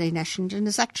differences with Dean Ashenden,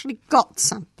 has actually got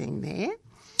something there.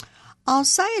 I'll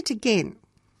say it again.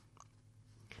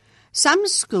 Some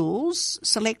schools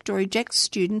select or reject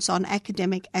students on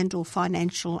academic and or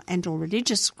financial and or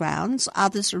religious grounds.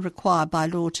 Others are required by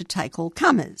law to take all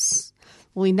comers.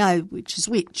 We know which is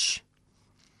which.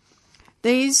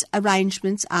 These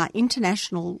arrangements are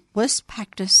international worst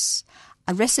practice,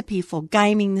 a recipe for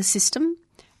gaming the system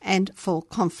and for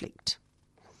conflict,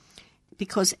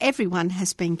 because everyone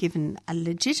has been given a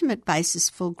legitimate basis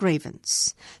for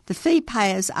grievance. The fee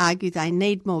payers argue they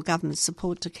need more government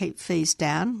support to keep fees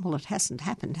down. Well, it hasn't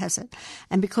happened, has it?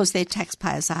 And because they're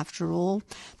taxpayers after all.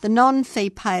 The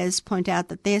non-fee payers point out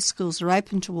that their schools are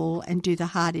open to all and do the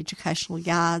hard educational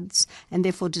yards and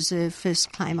therefore deserve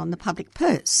first claim on the public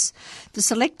purse. The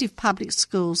selective public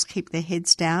schools keep their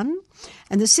heads down,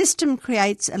 and the system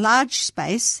creates a large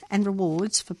space and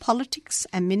rewards for politics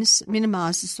and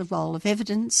minimises the role of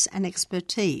evidence and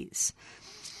expertise.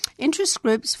 Interest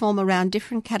groups form around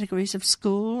different categories of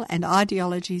school and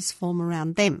ideologies form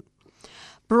around them.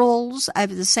 Brawls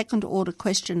over the second-order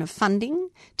question of funding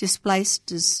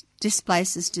displaces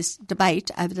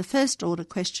debate over the first-order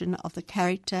question of the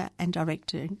character and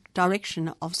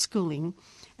direction of schooling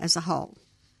as a whole.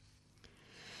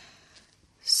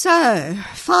 So,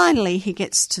 finally, he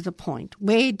gets to the point.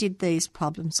 Where did these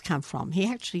problems come from?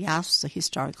 He actually asks a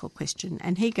historical question,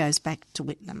 and he goes back to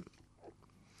Whitlam.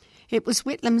 It was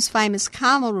Whitlam's famous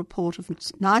Carmel report of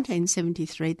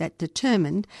 1973 that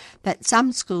determined that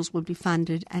some schools would be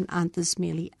funded and others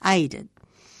merely aided,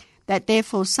 that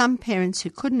therefore some parents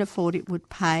who couldn't afford it would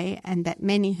pay and that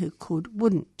many who could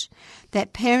wouldn't,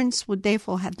 that parents would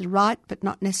therefore have the right but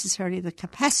not necessarily the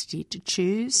capacity to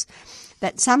choose,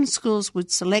 that some schools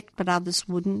would select but others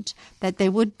wouldn't, that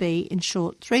there would be, in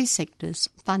short, 3 sectors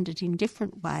funded in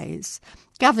different ways,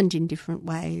 governed in different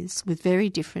ways, with very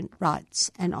different rights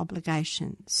and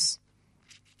obligations.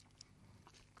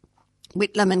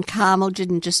 Whitlam and Carmel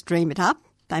didn't just dream it up.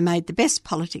 They made the best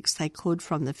politics they could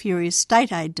from the furious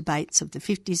state aid debates of the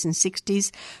 50s and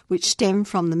 60s, which stemmed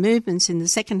from the movements in the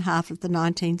second half of the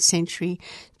 19th century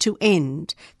to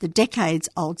end the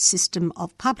decades-old system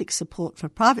of public support for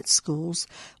private schools,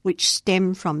 which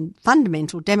stemmed from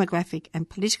fundamental demographic and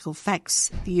political facts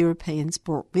the Europeans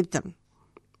brought with them.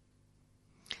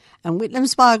 And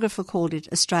Whitlam's biographer called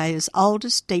it Australia's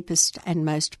oldest, deepest and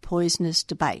most poisonous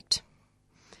debate.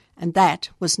 And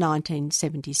that was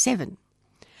 1977.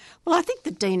 Well, I think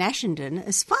that Dean Ashenden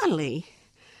is finally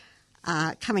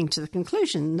coming to the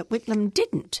conclusion that Whitlam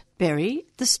didn't bury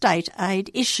the state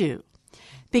aid issue,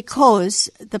 because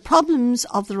the problems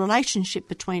of the relationship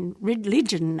between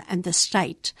religion and the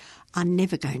state are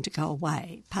never going to go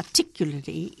away,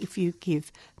 particularly if you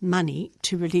give money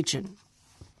to religion.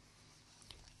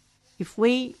 If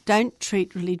we don't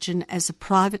treat religion as a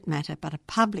private matter but a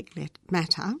public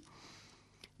matter,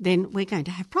 then we're going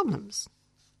to have problems.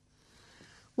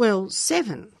 Well,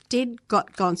 7. Did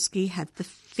Gonski have the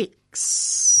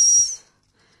fix?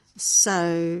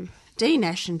 So Dean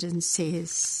Ashenden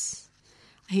says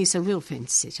he's a real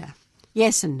fence sitter.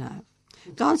 Yes and no.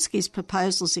 Gonski's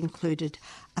proposals included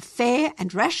a fair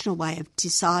and rational way of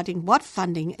deciding what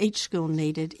funding each school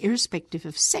needed, irrespective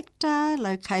of sector,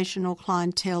 location or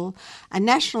clientele, a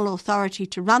national authority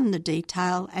to run the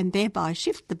detail and thereby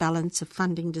shift the balance of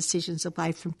funding decisions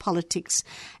away from politics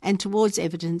and towards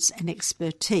evidence and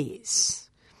expertise.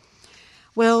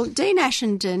 Well, Dean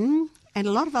Ashenden and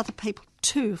a lot of other people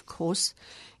too, of course,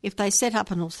 if they set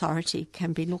up an authority,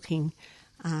 can be looking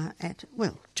at,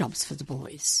 well, jobs for the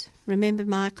boys. Remember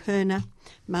Mark Herner?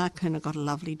 Mark Herner got a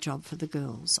lovely job for the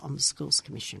girls on the Schools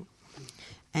Commission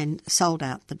and sold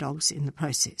out the dogs in the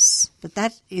process. But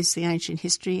that is the ancient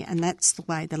history, and that's the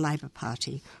way the Labor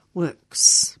Party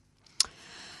works.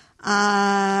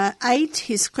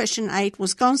 His question 8,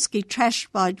 was Gonski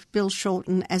trashed by Bill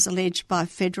Shorten as alleged by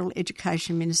Federal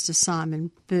Education Minister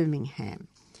Simon Birmingham?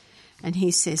 And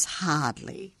he says,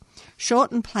 hardly.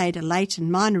 Shorten played a late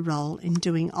and minor role in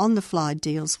doing on-the-fly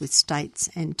deals with states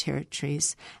and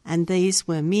territories, and these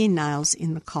were mere nails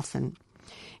in the coffin.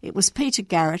 It was Peter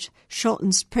Garrett,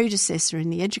 Shorten's predecessor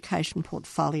in the education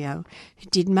portfolio, who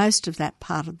did most of that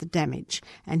part of the damage,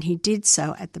 and he did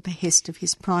so at the behest of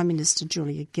his Prime Minister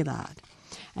Julia Gillard.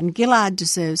 And Gillard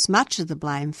deserves much of the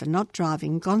blame for not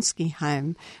driving Gonski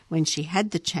home when she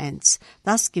had the chance,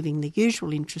 thus giving the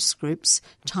usual interest groups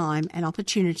time and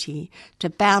opportunity to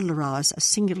bowdlerise a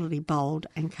singularly bold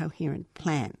and coherent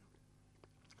plan.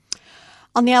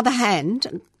 On the other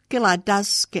hand, Gillard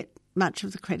does get much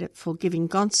of the credit for getting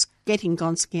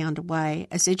Gonski underway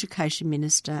as Education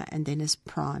Minister and then as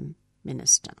Prime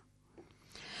Minister.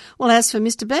 Well, as for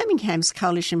Mr Birmingham's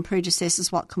coalition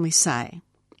predecessors, what can we say?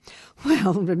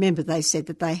 Well, remember they said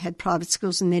that they had private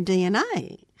schools in their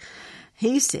DNA.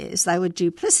 He says they were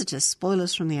duplicitous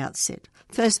spoilers from the outset,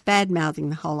 first bad-mouthing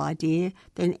the whole idea,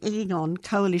 then egging on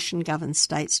coalition-governed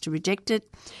states to reject it,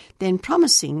 then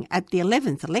promising at the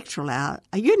 11th electoral hour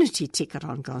a unity ticket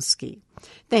on Gonski,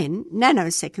 then,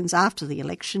 nanoseconds after the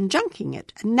election, junking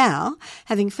it, and now,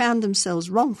 having found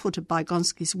themselves wrong-footed by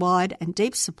Gonski's wide and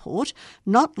deep support,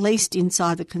 not least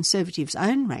inside the Conservatives'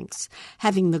 own ranks,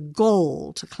 having the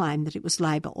gall to claim that it was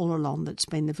Labor all along that's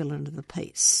been the villain of the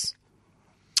piece.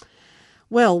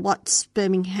 Well, what's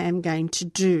Birmingham going to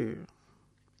do?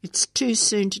 It's too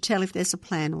soon to tell if there's a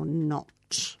plan or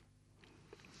not.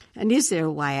 And is there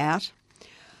a way out?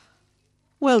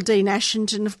 Well, Dean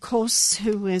Ashenden, of course,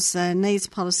 who is a needs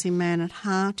policy man at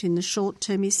heart, in the short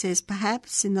term, he says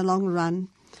perhaps in the long run,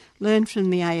 learn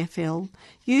from the AFL,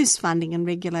 use funding and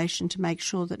regulation to make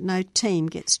sure that no team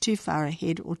gets too far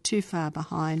ahead or too far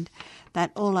behind,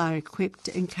 that all are equipped,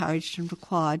 encouraged and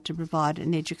required to provide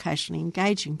an educationally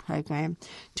engaging program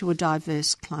to a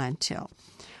diverse clientele.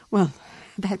 Well,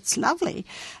 that's lovely.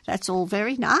 That's all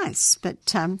very nice.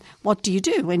 But what do you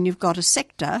do when you've got a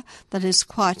sector that is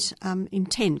quite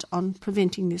intent on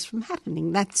preventing this from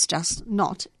happening? That's just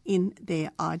not in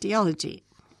their ideology.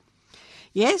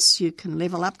 Yes, you can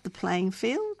level up the playing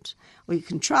field, or you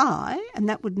can try, and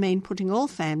that would mean putting all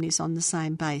families on the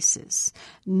same basis.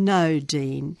 No,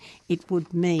 Dean, it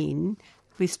would mean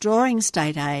withdrawing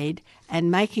state aid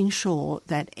and making sure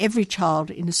that every child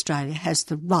in Australia has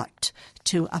the right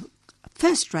to a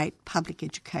first-rate public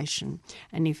education,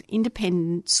 and if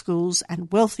independent schools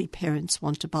and wealthy parents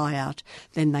want to buy out,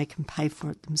 then they can pay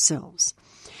for it themselves.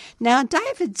 Now,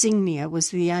 David Zingnier was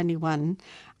the only one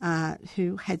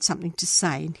who had something to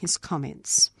say in his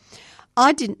comments.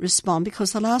 I didn't respond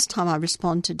because the last time I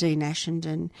responded to Dean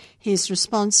Ashenden, his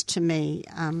response to me,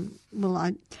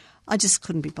 I just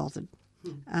couldn't be bothered.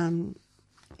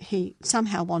 He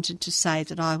somehow wanted to say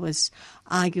that I was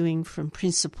arguing from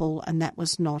principle, and that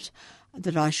was not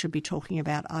that I should be talking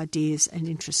about ideas and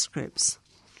interest groups.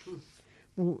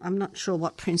 Well, I'm not sure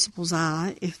what principles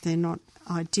are if they're not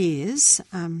ideas.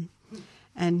 And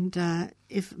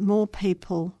if more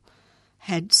people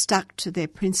had stuck to their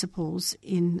principles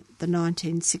in the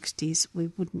 1960s, we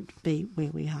wouldn't be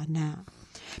where we are now.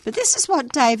 But this is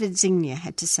what David Zingnier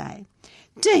had to say.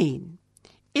 Dean,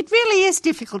 it really is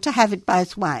difficult to have it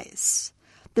both ways.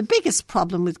 The biggest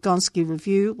problem with Gonski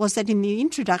Review was that in the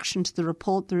introduction to the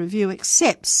report, the review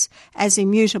accepts as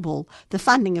immutable the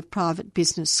funding of private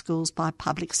business schools by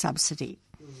public subsidy.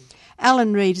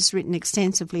 Alan Reid has written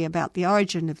extensively about the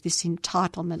origin of this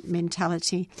entitlement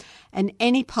mentality, and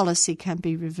any policy can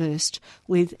be reversed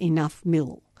with enough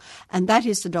mill. And that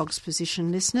is the dog's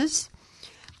position, listeners.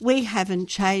 We haven't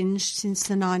changed since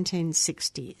the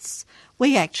 1960s.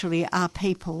 We actually are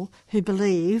people who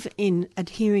believe in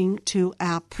adhering to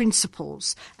our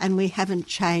principles, and we haven't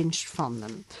changed from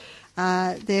them.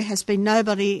 There has been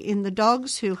nobody in the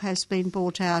dogs who has been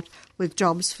bought out with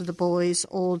jobs for the boys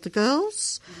or the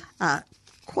girls.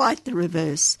 Quite the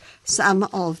reverse. Some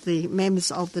of the members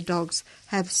of the dogs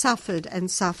have suffered and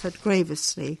suffered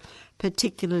grievously,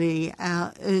 particularly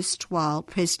our erstwhile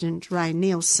President Ray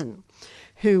Nielsen,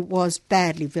 who was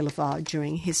badly vilified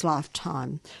during his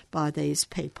lifetime by these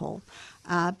people.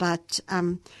 But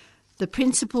the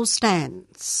principle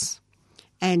stands,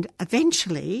 and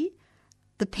eventually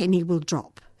the penny will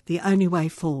drop. The only way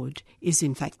forward is,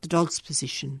 in fact, the dog's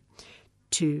position,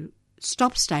 to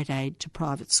stop state aid to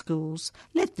private schools,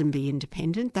 let them be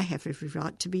independent. They have every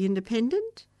right to be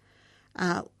independent.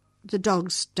 The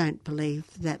dogs don't believe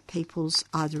that people's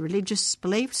either religious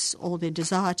beliefs or their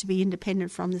desire to be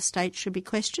independent from the state should be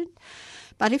questioned.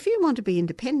 But if you want to be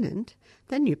independent,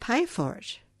 then you pay for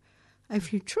it.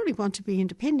 if you truly want to be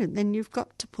independent, then you've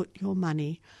got to put your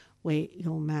money where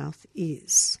your mouth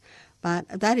is. But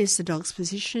that is the Dog's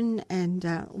position, and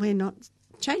we're not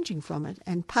changing from it.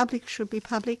 And public should be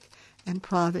public, and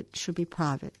private should be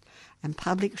private. And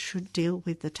public should deal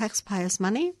with the taxpayers'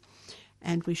 money,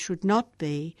 and we should not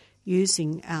be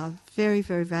using our very,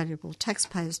 very valuable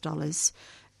taxpayers' dollars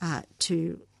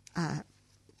to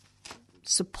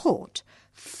support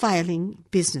failing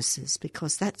businesses,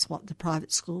 because that's what the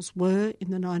private schools were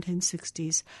in the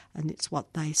 1960s, and it's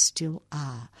what they still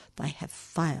are. They have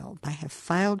failed. They have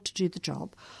failed to do the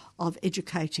job of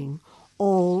educating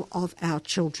all of our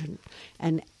children.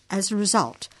 And as a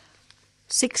result,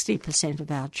 60% of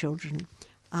our children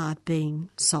are being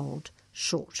sold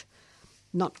short.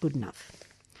 Not good enough.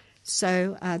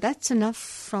 So that's enough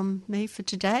from me for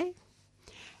today.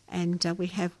 And we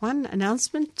have one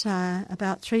announcement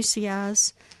about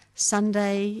 3CR's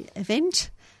Sunday event,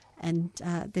 and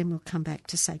then we'll come back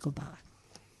to say goodbye.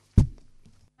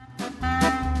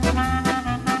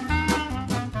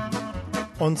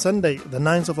 On Sunday, the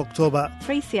 9th of October,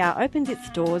 3CR opens its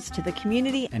doors to the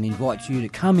community and invites you to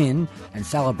come in and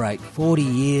celebrate 40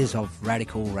 years of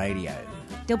Radical Radio.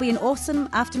 There'll be an awesome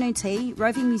afternoon tea,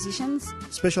 roving musicians,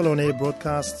 special on-air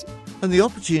broadcasts, and the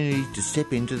opportunity to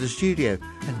step into the studio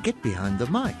and get behind the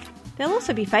mic. There'll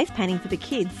also be face painting for the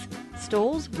kids,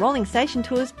 stalls, rolling station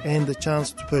tours, and the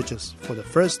chance to purchase, for the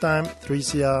first time,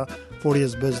 3CR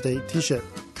 40th birthday t-shirt.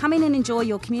 Come in and enjoy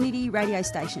your community radio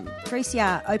station.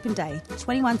 3CR Open Day,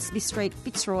 21 Smith Street,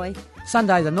 Fitzroy.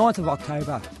 Sunday the 9th of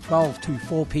October, 12 to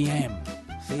 4 p.m.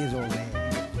 See us all there.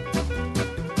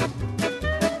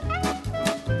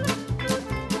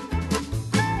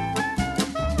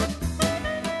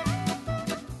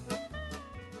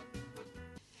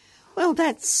 Well,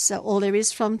 that's all there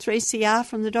is from 3CR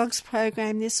from the Dogs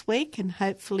program this week, and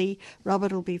hopefully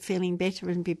Robert will be feeling better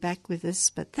and be back with us.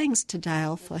 But thanks to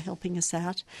Dale for helping us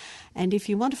out. And if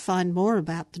you want to find more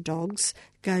about the dogs,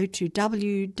 go to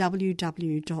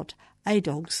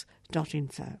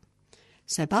www.adogs.info.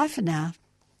 So bye for now.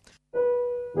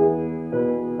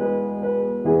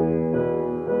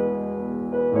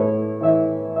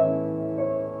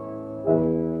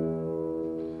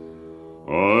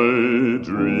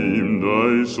 Dreamed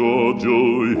I saw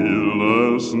Joe Hill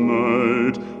last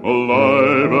night,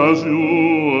 alive as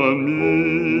you and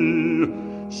me.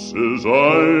 Says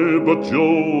I, but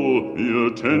Joe,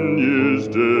 you're 10 years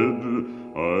dead.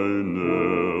 I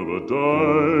never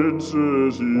died,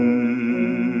 says he.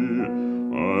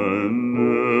 I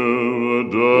never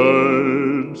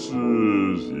died,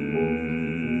 says he.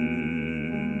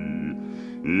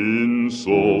 In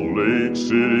Salt Lake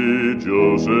City,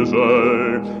 Joe says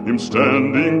I'm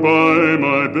standing by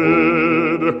my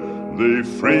bed. They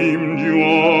framed you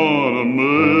on a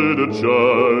murder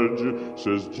charge,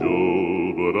 says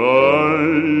Joe, but I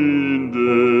ain't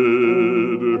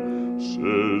dead,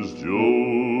 says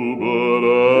Joe, but I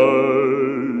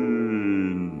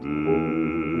ain't dead.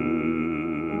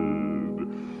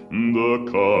 The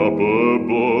copper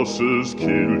bosses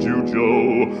killed you,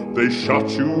 Joe. They shot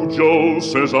you, Joe,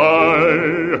 says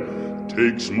I.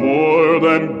 Takes more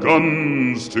than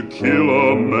guns to kill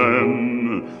a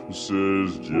man,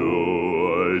 says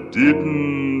Joe, I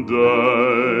didn't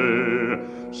die,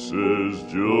 says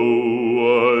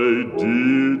Joe, I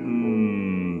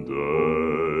didn't die.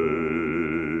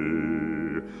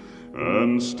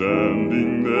 And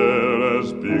standing there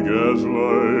as big as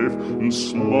life, and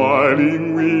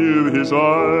smiling with his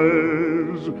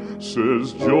eyes,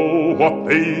 says Joe, what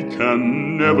they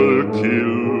can never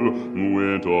kill,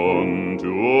 went on to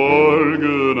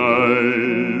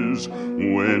organize,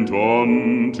 went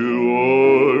on to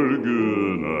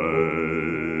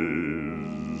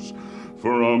organize.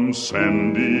 From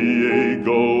San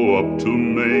Diego up to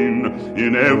Maine,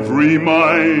 in every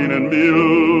mine and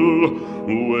mill,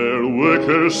 where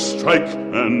workers strike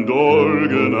and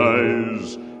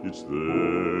organize, it's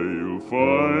there you'll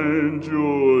find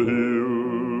your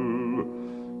hill.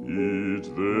 It's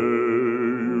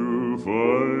there you'll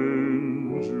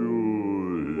find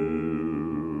your hill.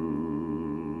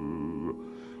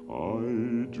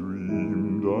 I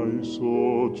dreamed I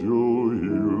saw Joe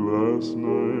Hill last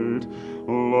night,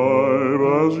 alive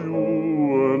as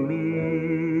you and me.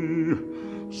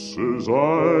 Says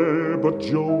I, but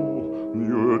Joe,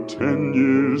 you're 10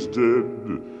 years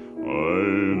dead. I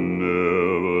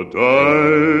never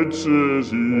died, says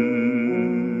he.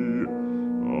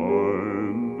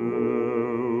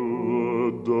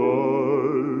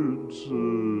 Died,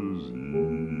 says he.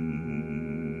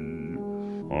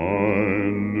 I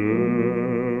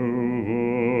never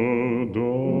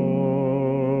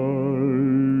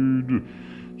died,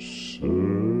 says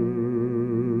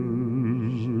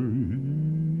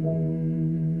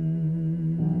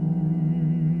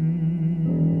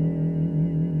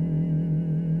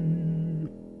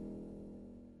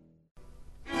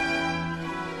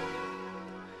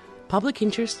Public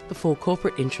Interest Before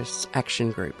Corporate Interests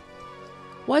Action Group.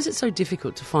 Why is it so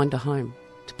difficult to find a home,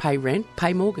 to pay rent,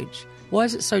 pay mortgage? Why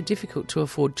is it so difficult to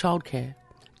afford childcare,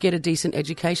 get a decent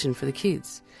education for the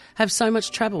kids, have so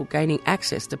much trouble gaining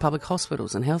access to public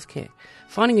hospitals and healthcare,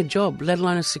 finding a job, let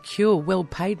alone a secure,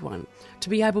 well-paid one, to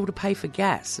be able to pay for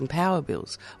gas and power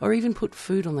bills or even put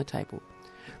food on the table?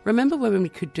 Remember when we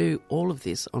could do all of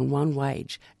this on one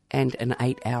wage and an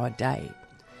 8-hour day?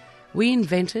 We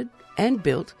invented and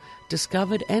built,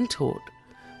 discovered and taught.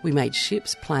 We made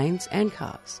ships, planes and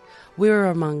cars. We were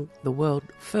among the world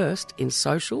first in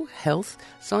social, health,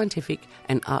 scientific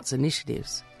and arts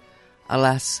initiatives.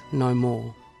 Alas, no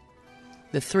more.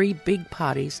 The three big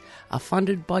parties are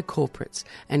funded by corporates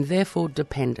and therefore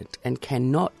dependent and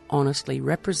cannot honestly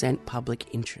represent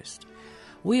public interest.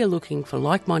 We are looking for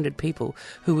like-minded people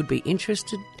who would be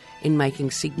interested in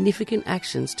making significant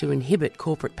actions to inhibit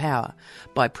corporate power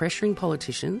by pressuring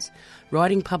politicians,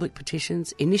 writing public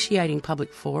petitions, initiating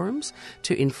public forums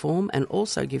to inform and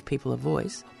also give people a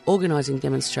voice, organising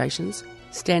demonstrations,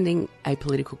 standing a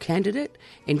political candidate,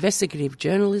 investigative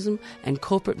journalism and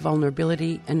corporate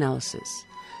vulnerability analysis.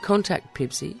 Contact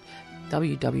PIBCI,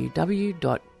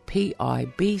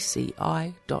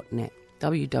 www.pibci.net,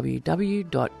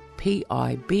 www.pibci.net.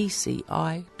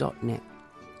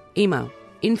 Email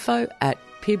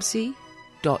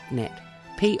info@pibci.net,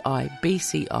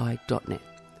 pibci.net.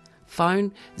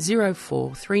 Phone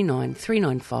 0439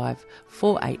 395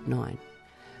 489.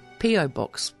 PO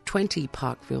Box 20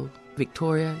 Parkville,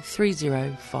 Victoria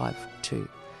 3052.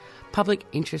 Public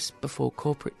interest before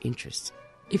corporate interests.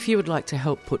 If you would like to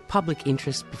help put public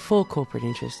interest before corporate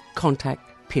interest, contact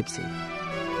PIBCI.